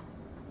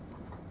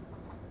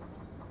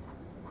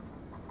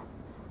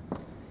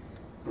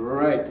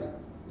 Right,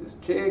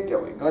 just check,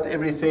 and we got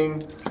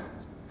everything.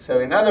 So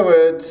in other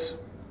words,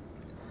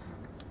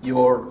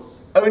 your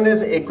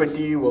owner's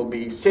equity will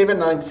be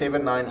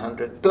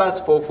 797,900 plus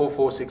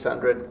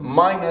 444,600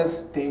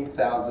 minus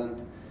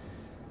 10,000,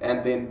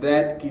 and then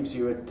that gives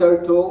you a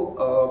total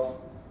of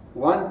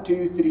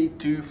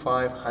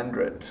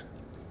 123,500.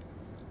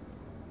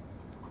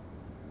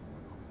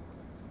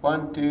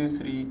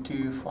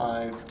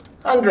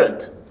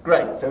 123,500.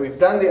 Great. So we've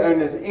done the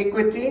owner's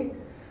equity.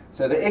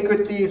 So the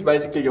equity is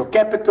basically your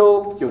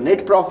capital, your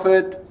net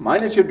profit,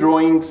 minus your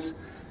drawings,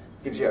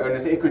 gives you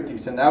owner's equity.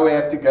 So now we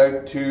have to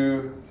go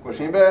to, of course,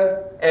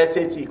 remember,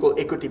 assets equal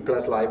equity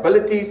plus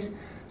liabilities.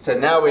 So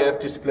now we have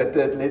to split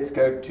it. Let's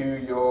go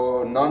to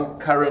your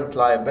non-current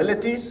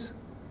liabilities.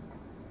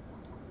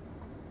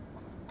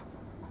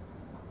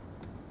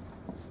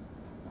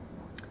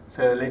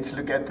 So let's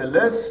look at the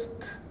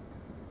list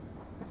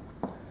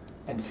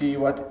and see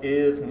what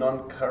is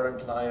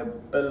non-current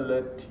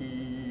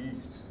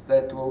liabilities.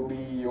 That will be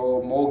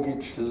your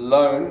mortgage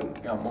loan.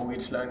 Your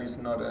mortgage loan is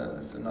not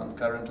it's a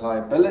non-current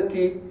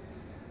liability.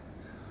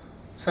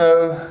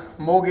 So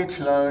mortgage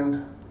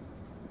loan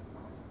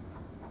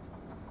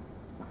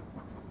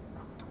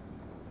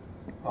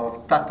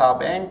of Tata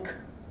Bank.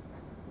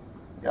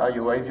 Yeah,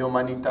 you wave your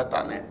money,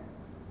 Tata, ne?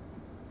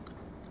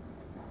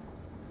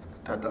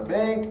 Tata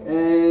Bank,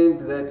 and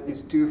that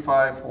is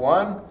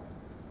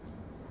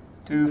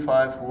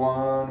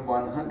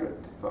 251,100.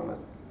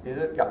 Is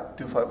it? Yeah,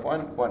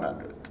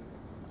 251,100.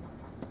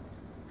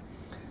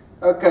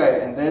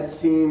 Okay, and that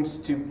seems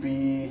to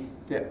be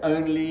the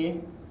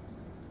only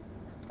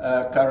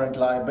current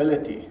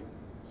liability.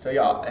 So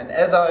yeah, and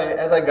as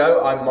I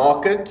go, I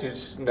mark it to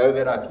know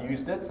that I've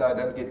used it, so I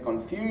don't get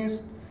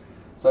confused.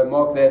 So I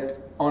mark that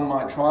on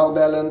my trial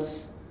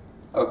balance.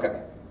 Okay.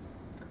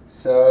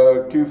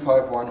 So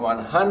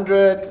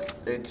 251,100.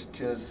 Let's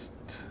just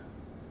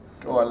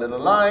draw a little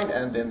line,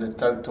 and then the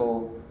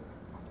total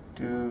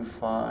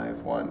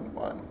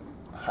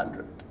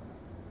 251,100.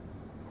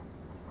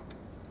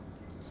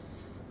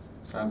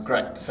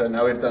 Great. So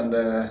now we've done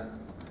the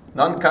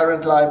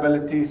non-current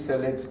liabilities. So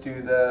let's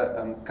do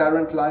the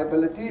current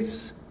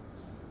liabilities.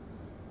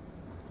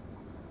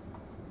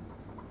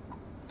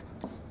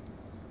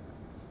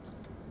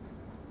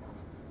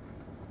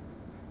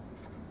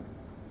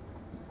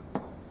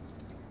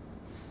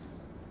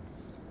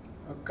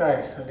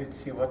 Okay, so let's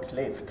see what's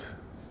left.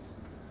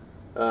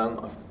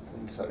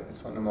 Sorry,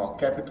 this one more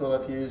capital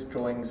I've used,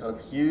 drawings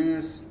I've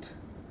used.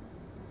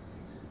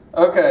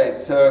 Okay,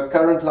 so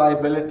current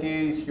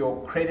liabilities, your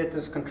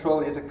creditors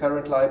control is a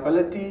current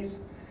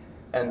liabilities,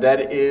 and that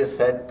is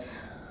that,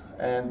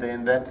 and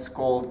then that's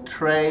called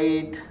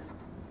trade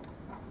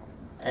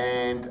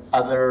and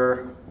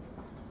other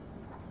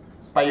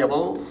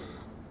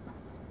payables.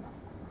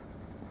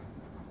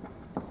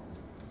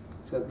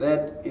 So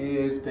that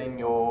is then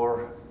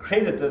your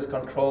creditors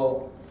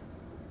control.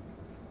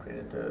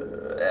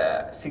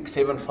 Creditor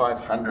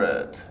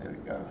 67,500. There we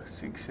go,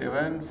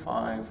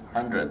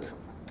 67,500.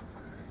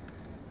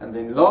 And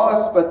then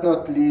last but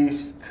not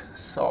least,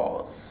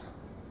 SARS.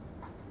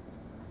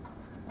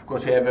 Of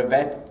course, we have a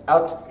VAT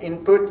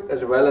input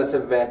as well as a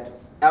VAT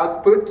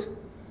output.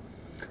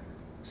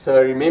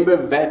 So remember,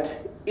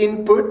 VAT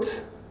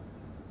input,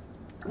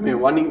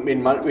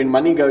 when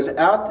money goes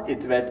out,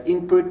 it's VAT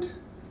input.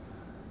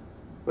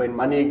 When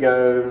money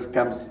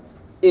comes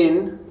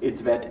in,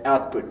 it's VAT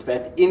output.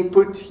 VAT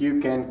input you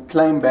can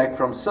claim back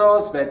from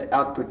SARS. VAT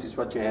output is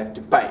what you have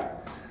to pay.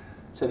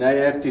 So now you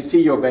have to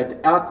see your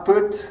VAT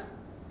output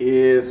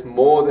is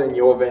more than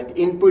your VAT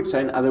input. So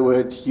in other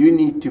words, you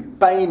need to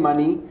pay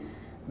money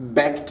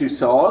back to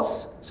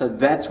SARS. So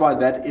that's why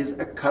that is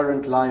a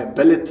current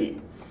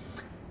liability.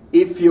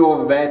 If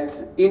your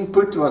VAT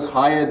input was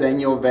higher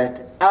than your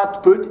VAT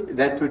output,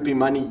 that would be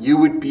money you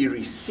would be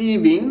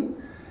receiving.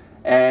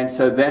 And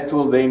so that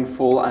will then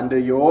fall under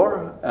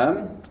your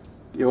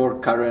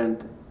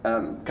current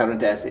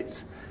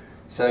assets.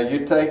 So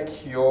you take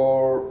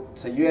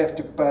so you have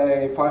to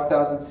pay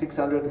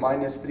 5,600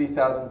 minus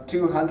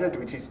 3,200,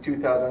 which is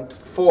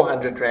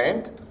 2,400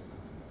 Rand,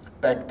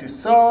 back to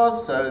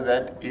SARS. So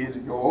that is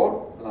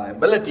your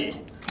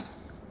liability.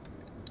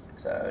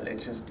 So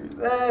let's just do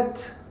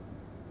that.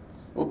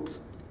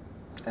 Oops.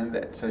 And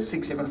that. So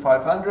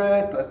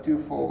 67,500 plus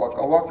 24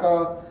 waka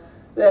waka.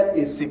 That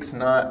is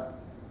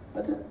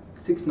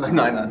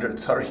 69900,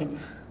 sorry.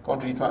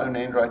 Can't read my own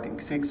handwriting.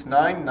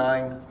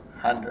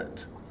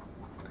 69900.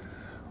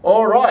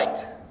 All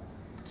right.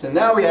 So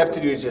now we have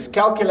to do is just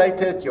calculate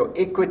it, your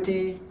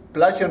equity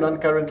plus your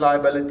non-current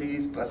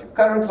liabilities plus your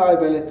current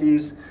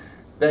liabilities.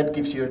 That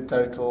gives you a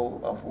total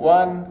of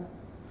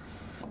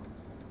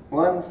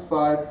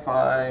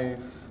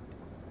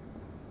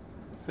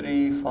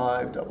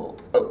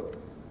 155,3500.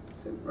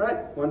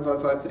 Right,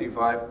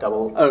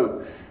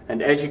 155,3500.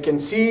 And as you can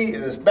see,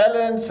 this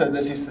balance, so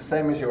this is the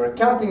same as your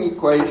accounting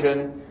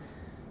equation,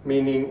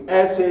 meaning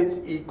assets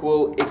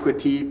equal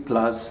equity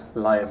plus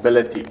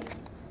liability.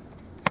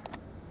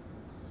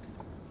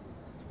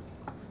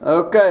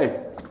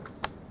 Okay.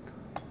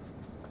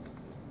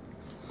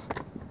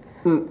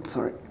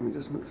 Sorry, let me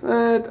just move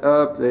that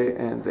up there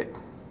and there.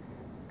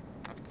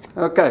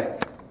 Okay.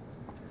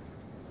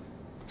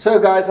 So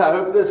guys, I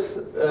hope this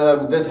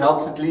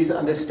helps at least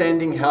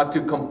understanding how to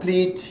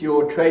complete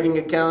your trading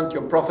account,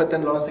 your profit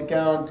and loss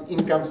account,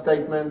 income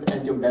statement,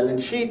 and your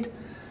balance sheet.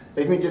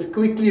 Let me just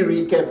quickly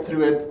recap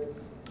through it.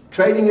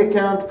 Trading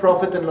account,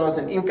 profit and loss,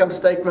 and income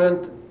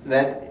statement,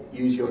 that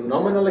use your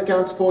nominal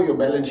accounts for. Your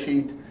balance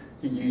sheet,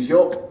 you use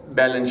your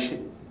balance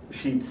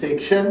sheet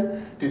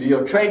section. To do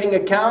your trading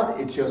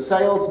account, it's your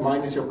sales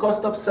minus your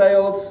cost of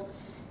sales.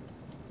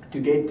 To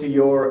get to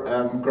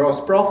your gross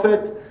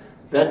profit,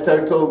 that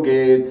total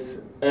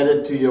gets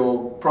added to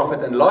your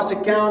profit and loss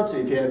account. So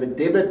if you have a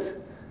debit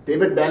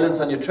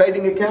balance on your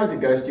trading account, it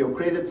goes to your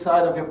credit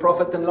side of your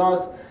profit and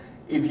loss.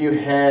 If you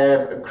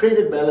have a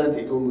credit balance,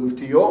 it will move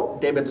to your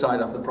debit side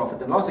of the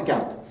profit and loss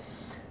account.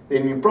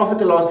 Then in your profit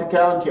and loss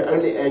account, you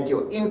only add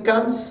your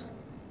incomes,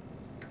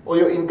 all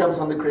your incomes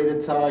on the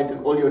credit side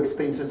and all your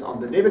expenses on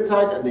the debit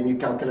side, and then you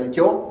calculate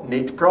your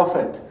net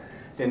profit.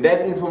 Then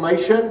that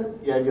information,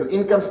 you have your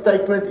income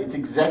statement, it's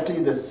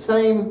exactly the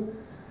same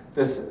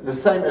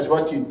as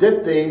what you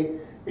did there,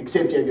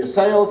 except you have your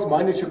sales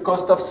minus your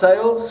cost of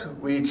sales,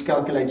 which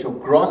calculates your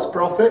gross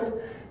profit.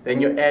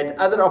 Then you add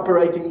other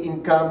operating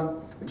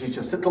income, which is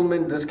your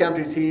settlement, discount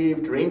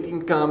received, rent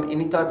income,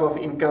 any type of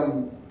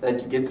income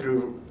that you get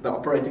through the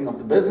operating of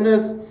the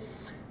business,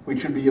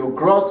 which would be your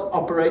gross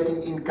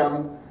operating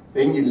income.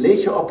 Then you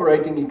less your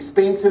operating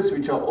expenses,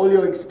 which are all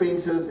your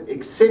expenses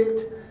except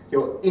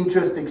your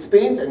interest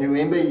expense. And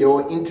remember,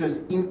 your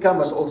interest income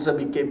must also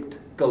be kept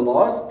till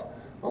last,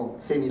 or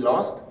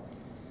semi-last.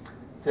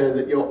 So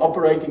that your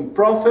operating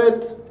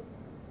profit,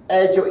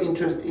 add your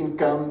interest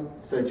income,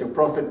 so it's your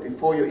profit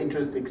before your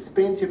interest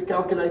expense you've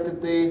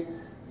calculated there,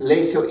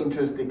 less your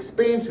interest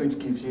expense, which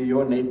gives you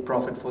your net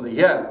profit for the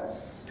year.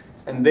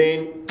 And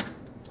then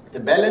the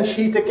balance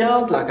sheet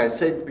account, like I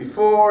said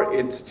before,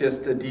 it's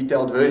just a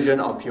detailed version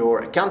of your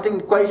accounting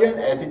equation,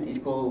 as it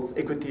equals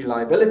equity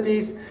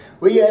liabilities,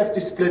 where you have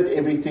to split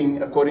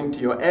everything according to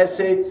your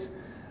assets,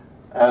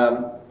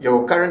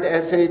 your current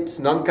assets,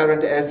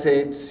 non-current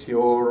assets,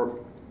 your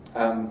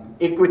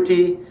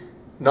equity,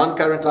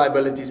 non-current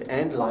liabilities,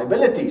 and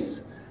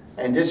liabilities.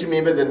 And just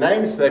remember the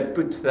names, they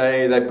put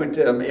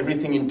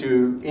everything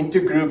into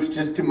groups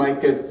just to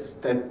make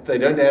it that they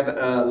don't have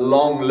a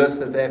long list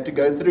that they have to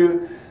go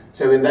through.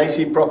 So when they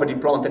see property,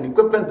 plant, and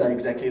equipment, they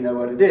exactly know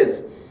what it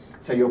is.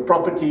 So your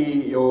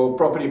property,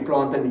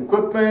 plant, and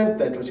equipment,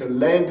 that was your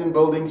land and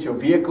buildings, your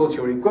vehicles,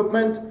 your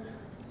equipment,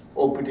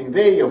 all putting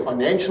there. Your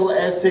financial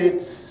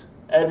assets,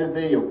 added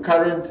there. Your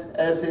current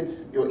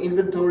assets, your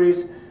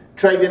inventories,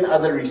 trade and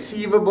other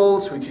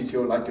receivables, which is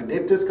your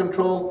debtors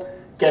control,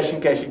 cash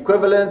and cash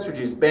equivalents, which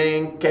is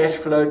bank, cash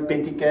float,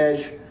 petty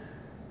cash.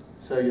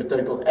 So your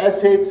total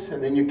assets,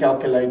 and then you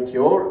calculate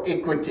your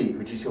equity,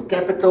 which is your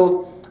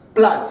capital,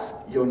 plus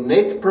your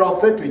net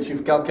profit, which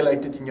you've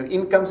calculated in your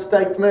income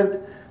statement,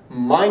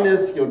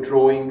 minus your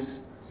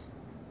drawings,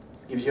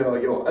 gives you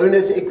your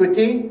owner's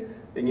equity.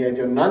 Then you have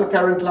your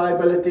non-current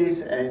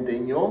liabilities, and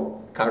then your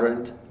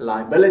current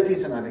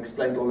liabilities, and I've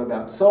explained all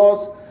about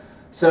SARS.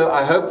 So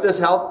I hope this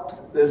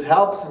helps,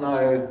 and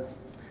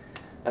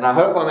I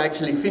hope I'm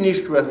actually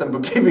finished with the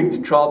bookkeeping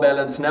to trial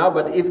balance now.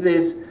 But if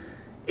there's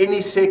any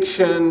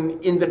section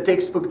in the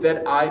textbook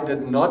that I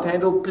did not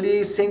handle,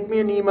 please send me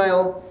an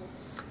email.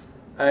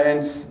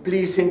 And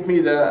please send me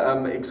the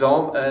an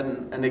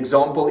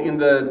example in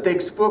the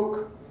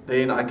textbook.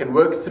 Then I can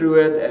work through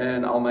it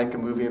and I'll make a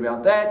movie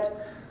about that.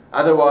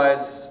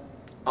 Otherwise,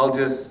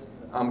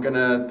 I'm going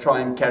to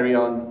try and carry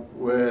on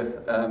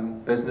with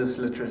business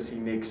literacy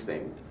next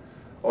thing.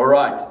 All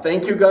right.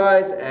 Thank you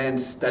guys, and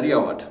study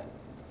hard.